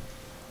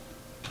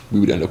 we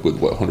would end up with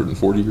what,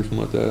 140 or something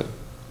like that?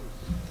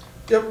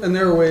 Yep, and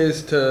there are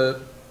ways to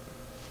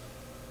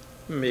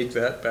make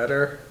that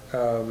better.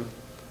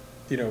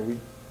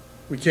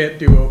 We can't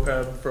do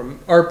OPEB from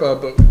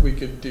ARPA, but we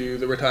could do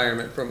the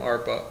retirement from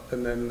ARPA,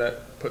 and then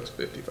that puts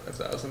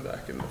 55,000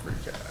 back in the free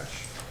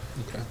cash.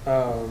 Okay.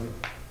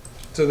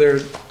 So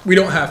we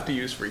don't have to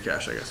use free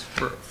cash, I guess,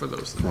 for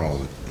those things. For all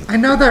of it. I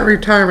know that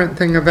retirement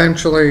thing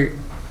eventually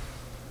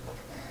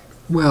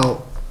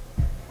will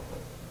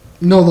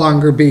no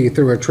longer be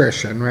through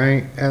attrition,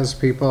 right? As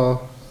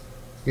people,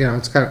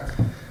 it's kind of,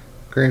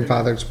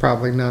 grandfathered's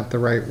probably not the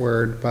right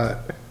word,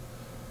 but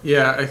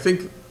Yeah, I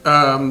think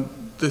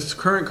this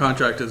current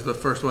contract is the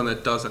first one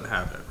that doesn't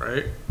have it,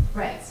 right?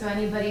 Right, so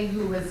anybody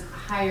who was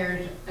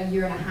hired a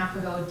year and a half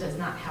ago does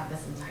not have this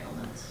entitlement.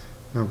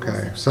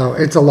 Okay, so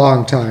it's a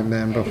long time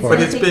then It's before.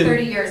 gonna it's take been-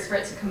 30 years for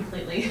it to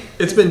completely.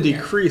 It's been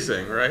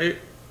decreasing, right?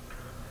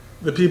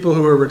 The people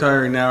who are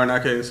retiring now are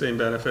not getting the same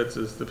benefits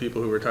as the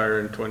people who retire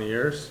in 20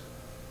 years?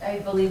 I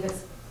believe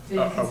it's been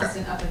Oh, okay.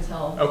 consistent up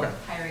until Okay.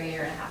 hiring a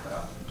year and a half ago.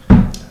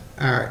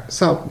 All right,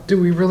 so do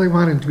we really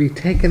want it to be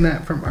taking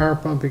that from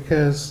ARPA?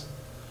 Because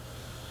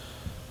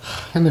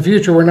in the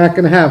future, we're not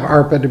gonna have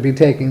ARPA to be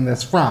taking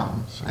this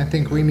from. I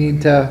think we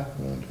need to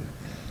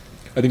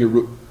I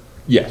think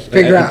yes.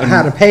 figure out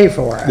how to pay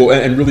for it. Well,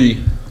 and really,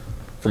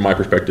 from my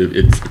perspective,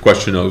 it's a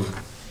question of,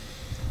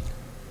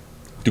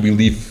 do we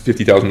leave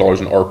 $50,000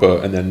 in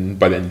ARPA and then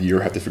by the end of the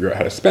year have to figure out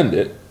how to spend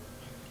it?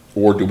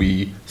 Or do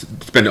we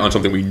spend it on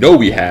something we know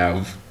we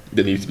have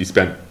that needs to be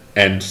spent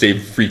and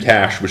save free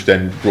cash, which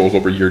then rolls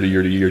over year to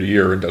year to year to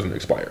year and doesn't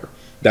expire?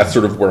 That's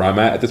sort of where I'm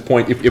at this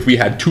point. If we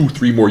had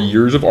 2-3 more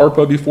years of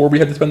ARPA before we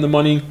had to spend the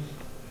money,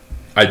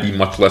 I'd be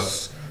much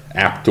less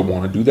apt to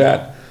want to do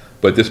that.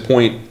 But at this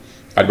point,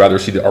 I'd rather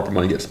see the ARPA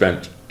money get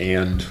spent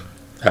and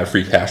have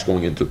free cash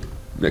going into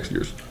next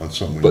year's. On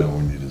something we But- know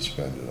we need to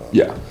spend it on.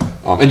 Yeah,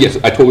 and yes,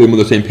 I totally am on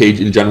the same page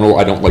in general.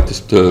 I don't like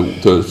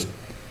to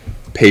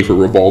pay for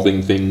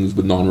revolving things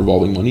with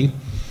non-revolving money.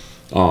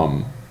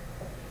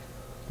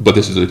 But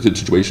this is a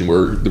situation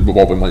where the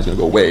revolving money is going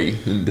to go away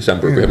in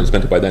December if we haven't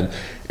spent it by then.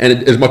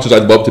 And as much as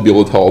I'd love to be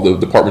able to tell all the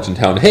departments in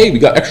town, hey, we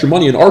got extra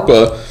money in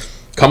ARPA,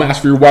 come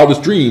ask for your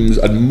wildest dreams,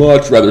 I'd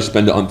much rather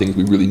spend it on things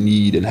we really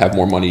need and have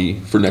more money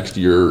for next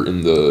year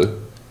in the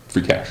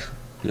free cash,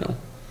 you know.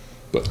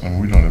 But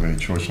And we don't have any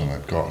choice on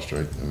that cost,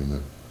 right? I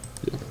mean,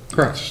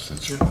 Correct,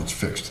 it's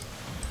fixed.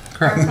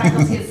 Our correct.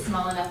 faculty is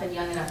small enough and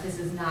young enough, this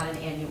is not an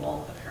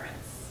annual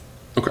occurrence.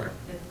 okay,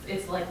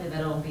 It's likely that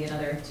it'll be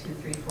another 2,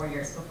 3, 4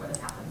 years before this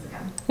happens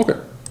again. okay,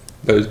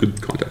 that is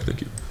good context.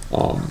 Thank you.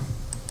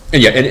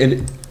 And yeah,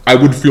 and I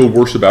would feel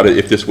worse about it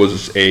if this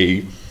was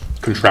a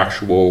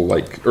contractual,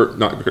 like, or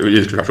not, it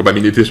is contractual, but I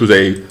mean, if this was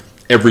a,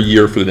 every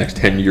year for the next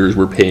 10 years,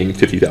 we're paying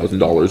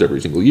 $50,000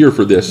 every single year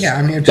for this, Yeah,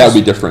 I mean, it that would be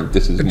just- different.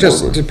 This is It more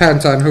just of a,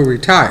 depends on who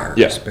retires,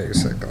 Yeah.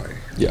 basically.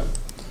 yeah.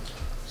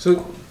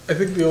 So I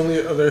think the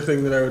only other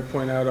thing that I would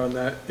point out on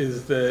that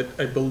is that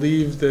I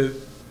believe that,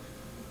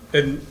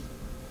 and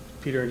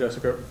Peter and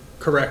Jessica,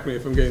 correct me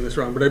if I'm getting this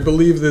wrong, but I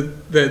believe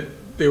that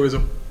there was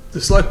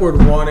the select board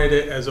wanted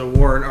it as a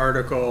warrant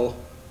article,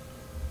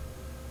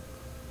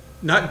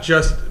 not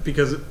just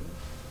because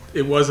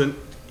it wasn't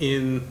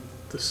in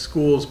the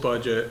school's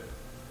budget.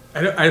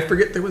 I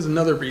forget, there was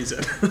another reason.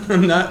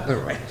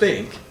 I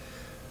think.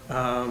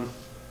 I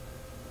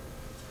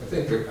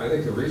think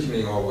the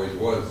reasoning always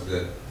was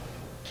that,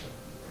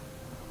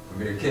 I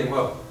mean, it came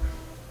up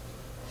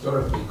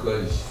sort of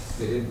because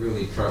they didn't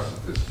really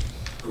trust the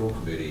school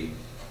committee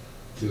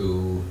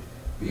to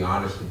be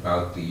honest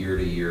about the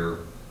year-to-year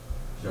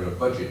sort of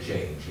budget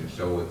change. And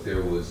so if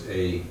it was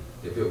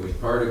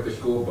part of the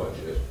school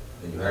budget,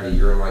 and you had a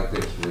year like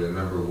this where the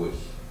number was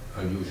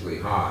unusually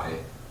high,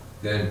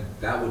 then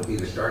that would be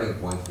the starting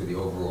point for the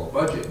overall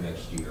budget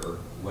next year,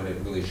 when it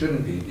really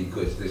shouldn't be,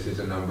 because this is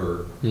a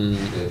number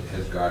that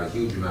has got a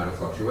huge amount of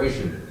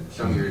fluctuation in it.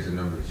 Some years the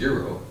number is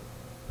 0,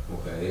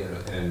 okay,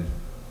 and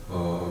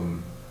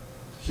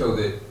so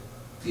that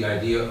the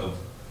idea of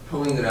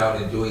pulling it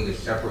out and doing it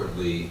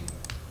separately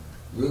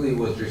really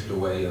was just a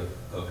way of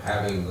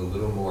having a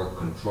little more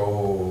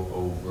control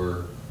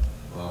over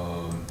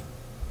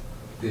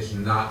this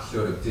not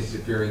sort of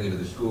disappearing into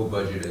the school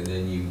budget, and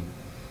then you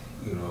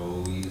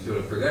sort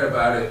of forget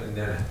about it, and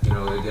then,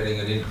 they're getting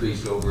an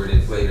increase over an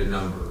inflated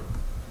number.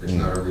 It's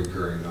not a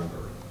recurring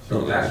number.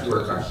 So that's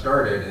where it got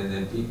started, and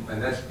then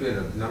and that's been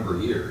a number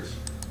of years.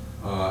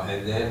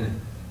 And then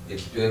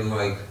it's been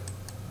like,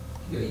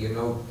 we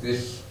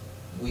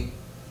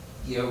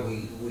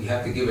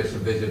have to give it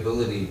some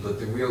visibility, but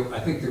I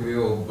think the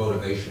real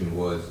motivation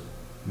was,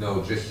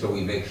 no, just so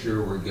we make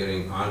sure we're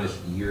getting honest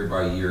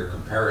year-by-year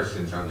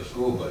comparisons on the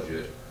school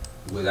budget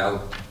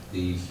without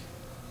these,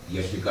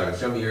 yes, you've got it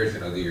some years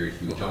and other years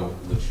you don't,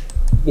 which...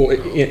 Well,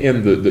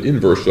 and the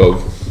inverse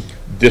of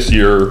this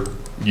year,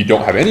 you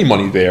don't have any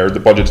money there, the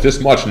budget's this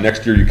much, and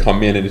next year you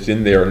come in and it's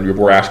in there, and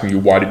we're asking you,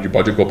 why did your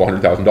budget go up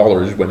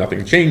 $100,000 when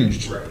nothing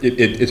changed? Right.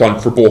 It's on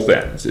for both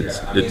ends. Yeah,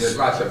 I mean, there's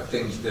lots of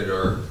things that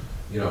are,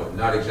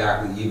 not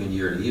exactly even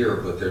year to year,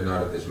 but they're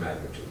not of this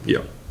magnitude.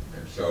 Yeah.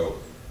 And so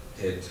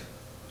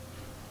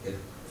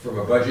from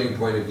a budgeting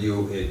point of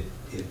view,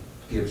 it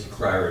gives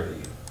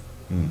clarity,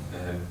 and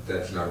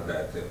that's not a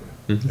bad thing.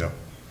 Yeah.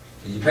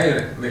 You pay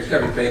it, I mean, it's got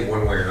to be paid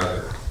one way or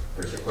another,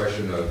 but it's a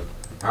question of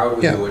how do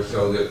we do it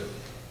so that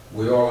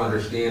we all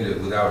understand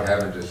it without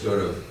having to sort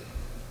of,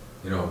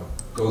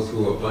 go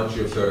through a bunch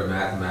of sort of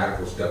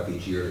mathematical stuff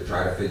each year to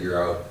try to figure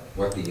out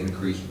what the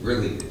increase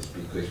really is,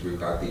 because we've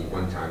got these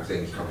one-time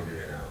things coming in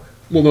and out.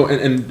 Well, no,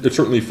 and it's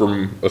certainly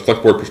from a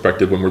select board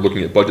perspective, when we're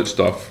looking at budget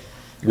stuff,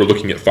 we're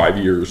looking at 5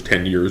 years,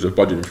 10 years of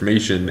budget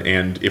information,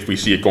 and if we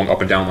see it going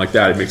up and down like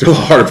that, it makes it a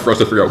lot harder for us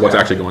to figure out what's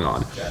actually going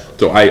on.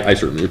 So I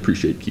certainly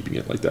appreciate keeping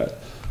it like that.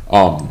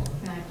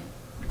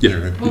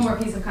 Yeah. One more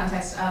piece of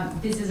context.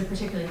 This is a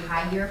particularly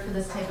high year for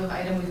this type of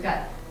item. We've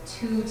got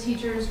 2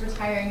 teachers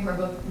retiring who are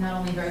both not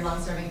only very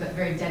long-serving, but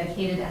very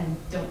dedicated and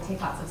don't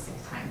take lots of sick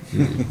time.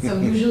 So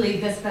usually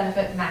this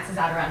benefit maxes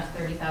out around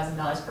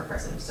 $30,000 per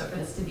person. So for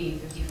this to be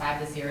 55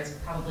 this year is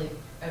probably,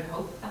 I would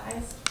hope, the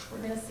highest we're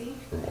going to see.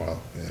 For a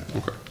while, yeah.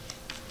 Okay.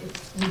 It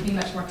would be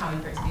much more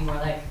common for it to be more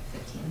like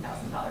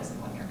 $15,000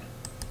 in 1 year.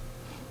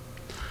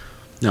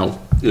 Now,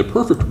 in a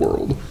perfect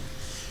world,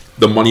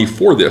 the money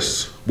for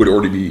this would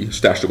already be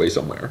stashed away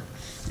somewhere.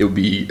 It would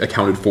be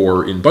accounted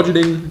for in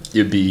budgeting.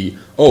 It'd be,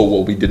 oh,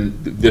 well, we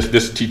didn't,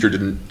 this teacher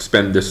didn't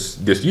spend this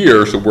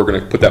year, so we're going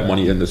to put that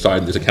money in the side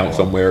in this account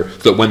somewhere,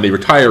 so that when they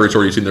retire, it's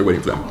already sitting there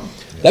waiting for them.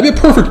 That'd be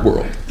a perfect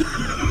world.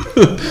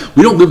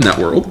 We don't live in that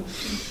world.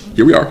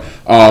 Here we are.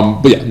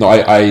 But yeah, no,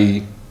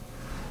 I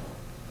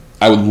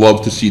would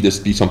love to see this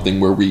be something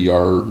where we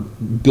are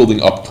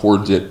building up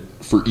towards it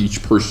for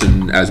each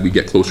person as we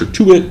get closer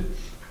to it.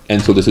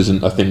 And so this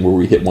isn't a thing where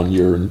we hit 1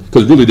 year, and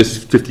because really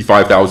this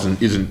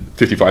 55,000 isn't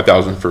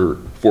 55,000 for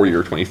 40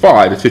 or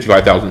 25, it's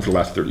 55,000 for the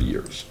last 30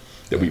 years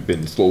that we've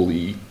been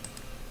slowly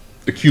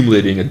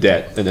accumulating a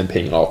debt and then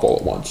paying it off all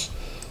at once.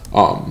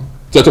 So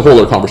that's a whole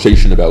other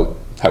conversation about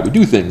how we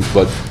do things,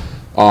 but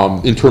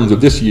in terms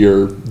of this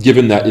year,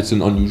 given that it's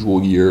an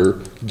unusual year,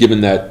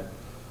 given that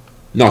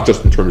not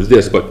just in terms of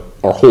this, but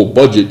our whole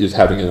budget is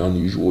having an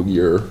unusual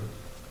year,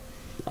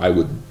 I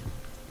would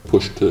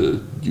push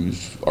to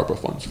use ARPA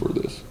funds for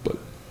this, but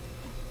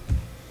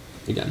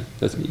again,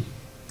 that's me.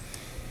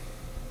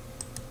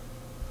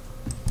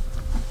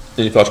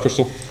 Any thoughts,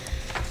 Crystal?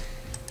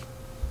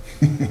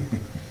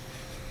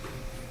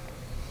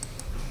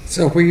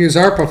 So if we use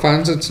ARPA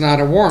funds, it's not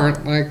a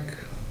warrant like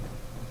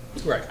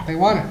Right. they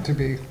want it to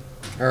be,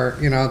 or,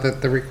 you know,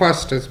 that the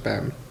request has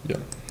been Yeah.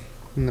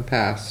 in the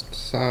past,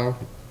 so.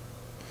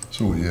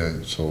 So, yeah,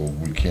 so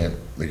we can't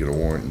make it a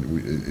warrant,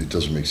 it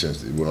doesn't make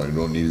sense, we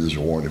don't need it as a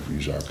warrant if we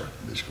use ARPA,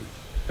 basically.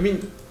 I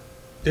mean,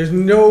 there's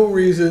no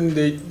reason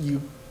that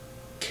you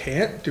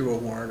can't do a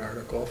warrant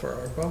article for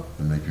ARPA.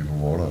 And make people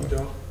vote on You it.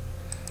 don't.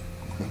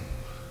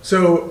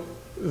 So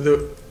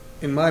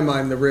in my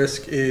mind, the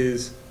risk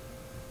is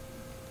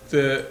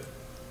that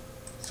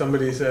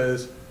somebody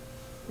says,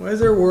 why is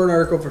there a warrant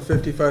article for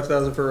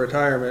 55,000 for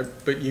retirement,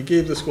 but you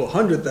gave the school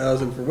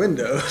 100,000 for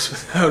windows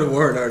without a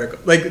warrant article?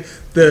 Like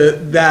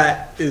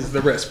that is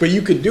the risk. But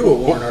you could do a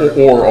warrant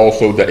article. Or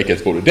also that it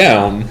gets voted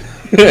down,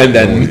 and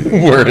then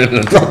we're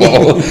in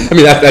trouble. I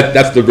mean,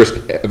 that's the risk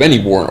of any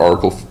warrant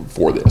article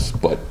for this.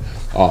 But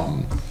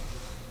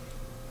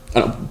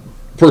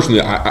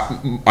personally,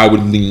 I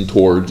would lean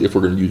towards, if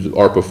we're going to use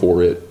ARPA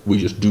for it, we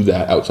just do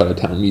that outside of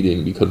town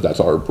meeting, because that's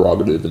our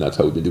prerogative and that's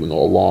how we've been doing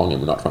all along,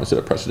 and we're not trying to set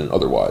a precedent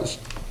otherwise.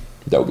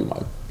 That would be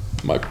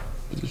my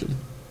position.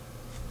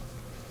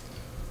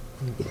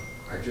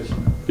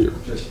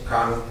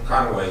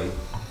 Conway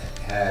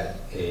had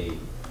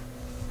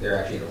they're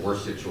actually in a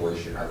worse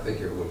situation. I think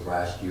it was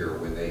last year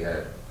when they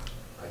had,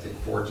 I think,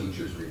 4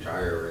 teachers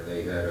retire, and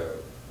they had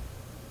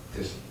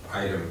this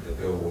item, the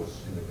bill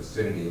was in the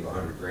vicinity of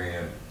 100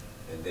 grand,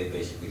 and they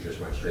basically just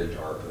went straight to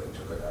ARPA and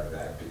took it out of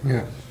that because,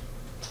 Yeah.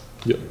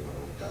 Yep. you know,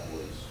 that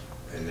was,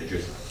 and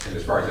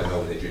as far as I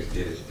know, they just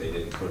did it, they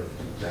didn't put it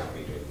in town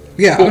meeting.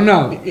 Yeah, Well,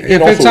 no, it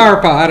if it's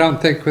also- ARPA, I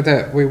don't think with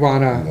it, we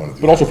wanna,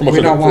 But also from We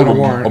don't want a a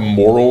warrant.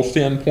 moral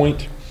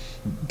standpoint,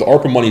 the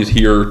ARPA money is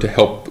here to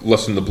help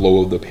lessen the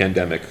blow of the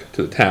pandemic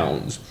to the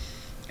towns.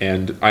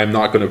 And I'm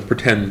not going to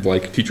pretend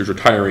like teachers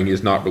retiring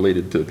is not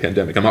related to the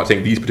pandemic. I'm not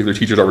saying these particular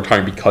teachers are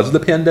retiring because of the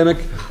pandemic,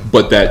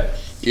 but that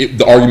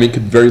the argument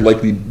could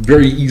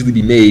very easily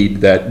be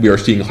made that we are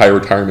seeing higher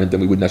retirement than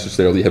we would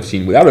necessarily have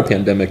seen without a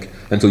pandemic.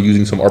 And so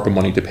using some ARPA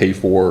money to pay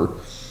for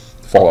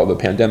the fallout of the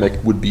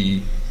pandemic would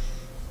be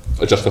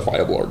a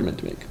justifiable argument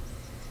to make.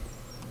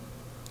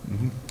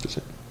 Just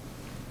saying.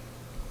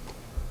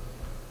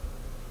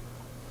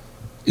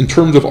 In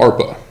terms of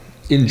ARPA,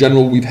 in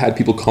general, we've had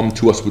people come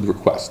to us with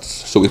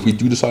requests. So if we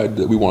do decide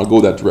that we want to go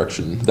that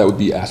direction, that would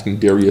be asking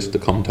Darius to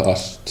come to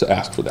us to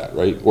ask for that,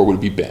 right? Or would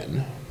it be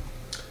Ben?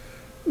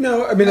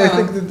 No, I mean, I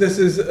think that this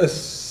is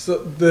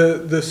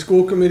the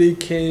school committee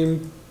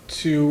came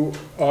to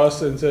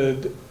us and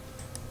said,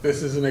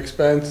 this is an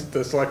expense.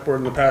 The select board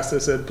in the past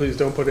has said, please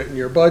don't put it in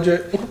your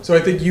budget. So I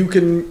think you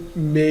can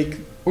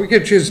we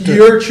could choose to.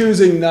 you're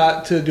choosing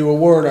not to do a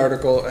warrant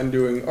article and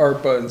doing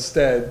ARPA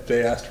instead.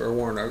 They asked for a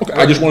warrant article.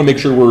 I just want to make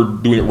sure we're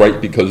doing it right,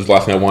 because the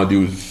last thing I want to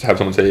do is have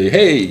someone say,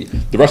 hey,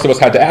 the rest of us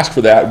had to ask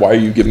for that. Why are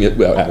you giving it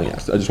without having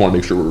asked? I just want to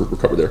make sure we're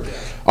covered there.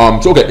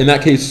 So, okay, in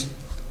that case,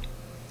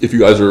 if you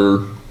guys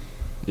are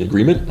in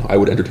agreement, I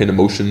would entertain a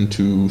motion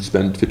to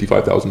spend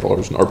 $55,000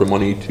 in ARPA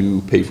money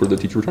to pay for the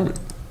teacher retirement.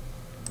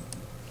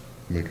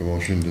 Make a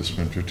motion to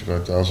spend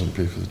 55,000 to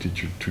pay for the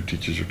 2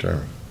 teachers'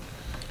 retirement.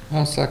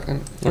 I'll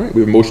second. All right,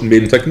 we have a motion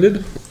made and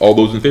seconded. All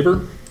those in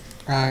favor?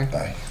 Aye.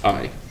 Aye.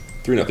 Aye.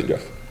 3-0,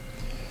 Jeff.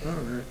 All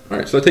right. All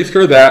right, so that takes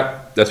care of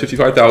that. that's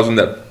 55,000.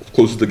 That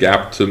closes the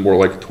gap to more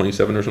like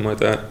 27 or something like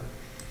that.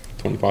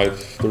 25,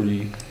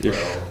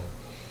 30-ish.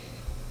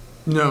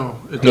 No.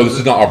 No, this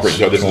is not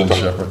operating. No, this is All a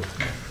total. separate.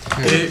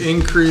 It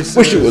increases.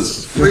 Wish it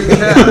was. Free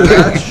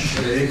cash.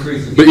 But it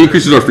increases. But it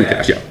increases our free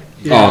cash, yeah.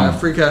 Yeah,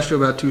 free cash to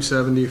about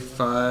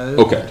 275.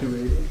 Okay.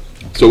 280.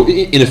 So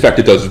in effect,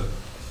 it does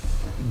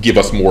give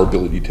us more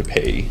ability to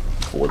pay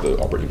for the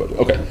operating budget.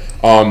 Okay.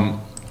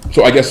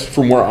 So I guess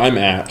from where I'm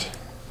at,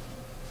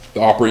 the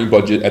operating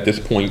budget at this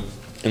point,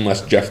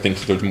 unless Jeff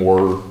thinks there's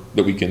more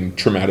that we can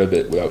trim out of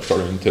it without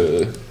starting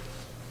to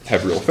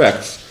have real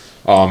effects,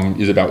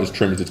 is about as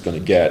trim as it's going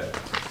to get.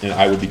 And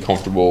I would be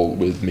comfortable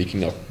with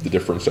making up the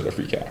difference out of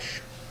free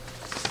cash.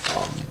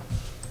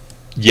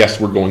 Yes,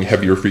 we're going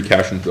heavier free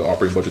cash into the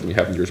operating budget than we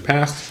have in years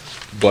past,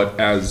 but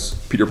as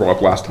Peter brought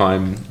up last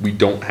time, we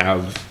don't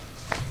have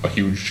a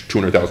huge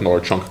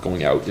 $200,000 chunk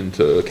going out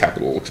into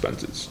capital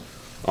expenses.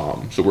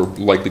 So we're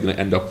likely going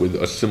to end up with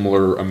a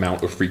similar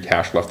amount of free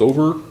cash left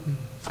over,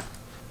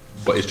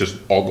 but it's just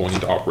all going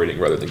into operating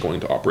rather than going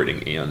into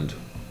operating and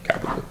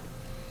capital.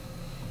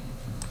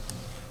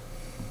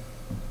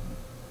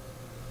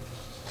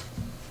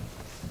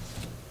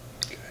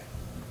 Okay.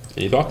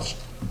 Any thoughts?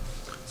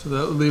 So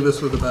that would leave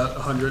us with about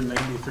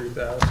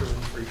 193,000 in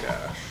free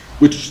cash.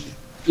 Which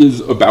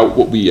is about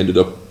what we ended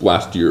up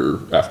last year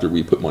after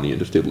we put money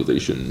into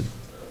stabilization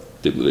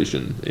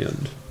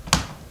and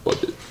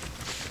budget.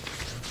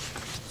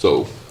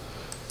 So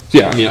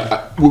yeah, I mean,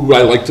 would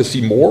I like to see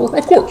more?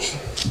 Of course,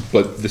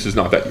 but this is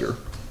not that year.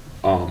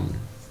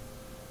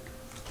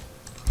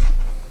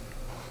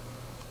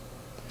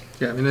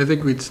 Yeah, I mean, I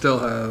think we'd still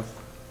have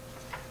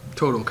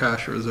total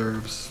cash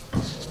reserves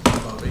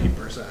above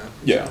 8%.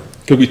 Yeah,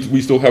 because we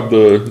still have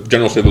the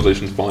general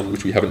stabilization fund,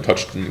 which we haven't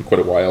touched in quite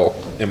a while,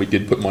 and we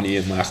did put money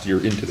in last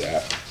year into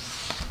that.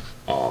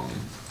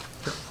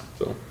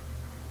 So,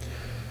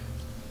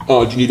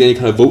 do you need any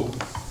kind of vote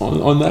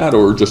on that,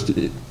 or just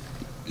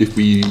if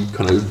we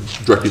kind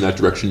of direct in that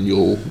direction,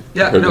 you'll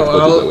Yeah, prepare the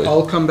budget that no, way?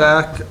 I'll come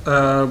back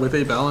with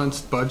a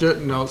balanced budget,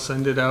 and I'll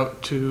send it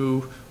out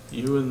to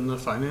you and the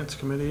finance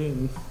committee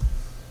and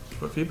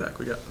what feedback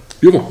we got.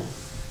 Beautiful.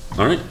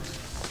 All right.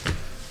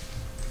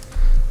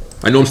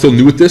 I know I'm still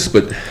new at this,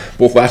 but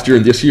both last year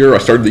and this year, I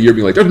started the year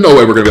being like, there's no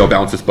way we're going to be able to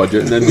balance this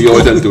budget, and then we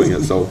always end up doing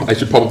it. So I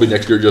should probably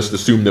next year just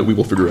assume that we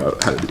will figure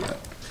out how to do that.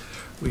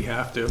 We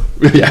have to.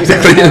 Yeah,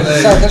 exactly.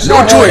 So there's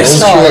No really choice.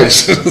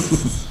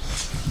 choice.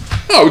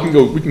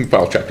 Oh, we can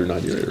file chapter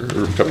 90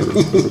 or chapter.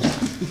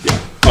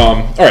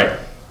 Yeah. All right.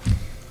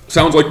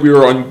 Sounds like we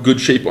are on good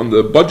shape on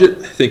the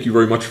budget. Thank you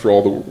very much for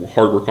all the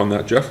hard work on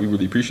that, Jeff. We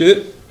really appreciate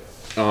it.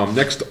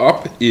 Next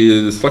up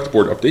is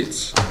Selectboard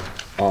updates.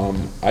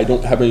 I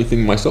don't have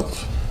anything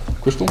myself.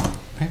 Crystal?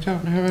 I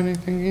don't have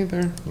anything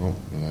either. No,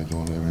 and I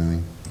don't have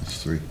anything.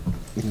 It's 3.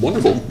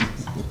 Wonderful.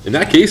 In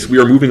that case, we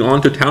are moving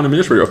on to town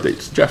administrator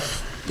updates.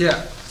 Jeff?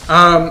 Yeah.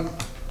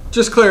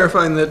 Just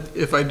clarifying that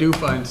if I do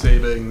find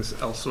savings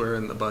elsewhere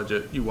in the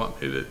budget, you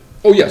want me to?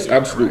 Oh, yes,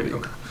 absolutely.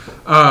 Okay.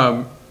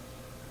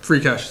 Free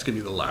cash is going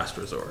to be the last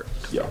resort.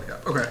 Yeah.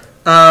 Okay.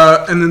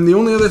 And then the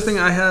only other thing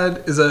I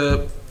had is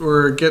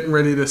we're getting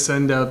ready to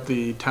send out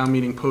the town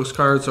meeting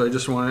postcard, so I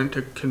just wanted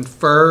to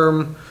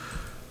confirm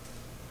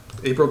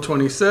April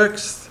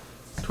 26th,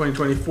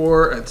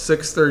 2024 at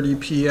 6:30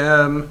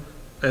 p.m.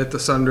 at the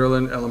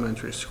Sunderland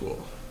Elementary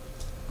School.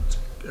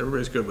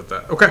 Everybody's good with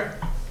that? Okay.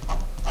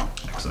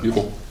 Excellent.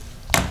 Beautiful.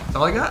 That's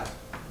all I got.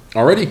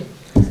 Alrighty.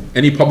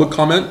 Any public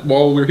comment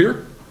while we're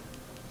here?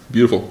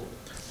 Beautiful.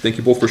 Thank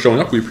you both for showing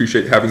up. We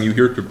appreciate having you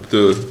here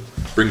to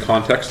bring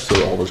context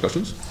to all those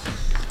discussions.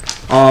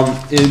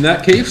 In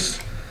that case,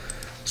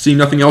 seeing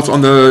nothing else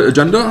on the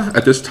agenda,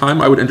 at this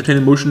time I would entertain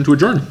a motion to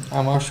adjourn.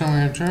 A motion we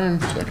adjourn.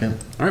 Second.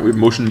 All right, we have a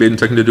motion made and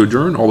seconded to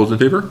adjourn. All those in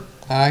favor?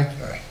 Aye.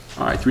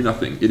 All right,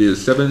 3-0. It is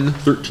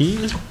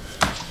 7:13.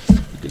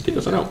 You can take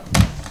us on out.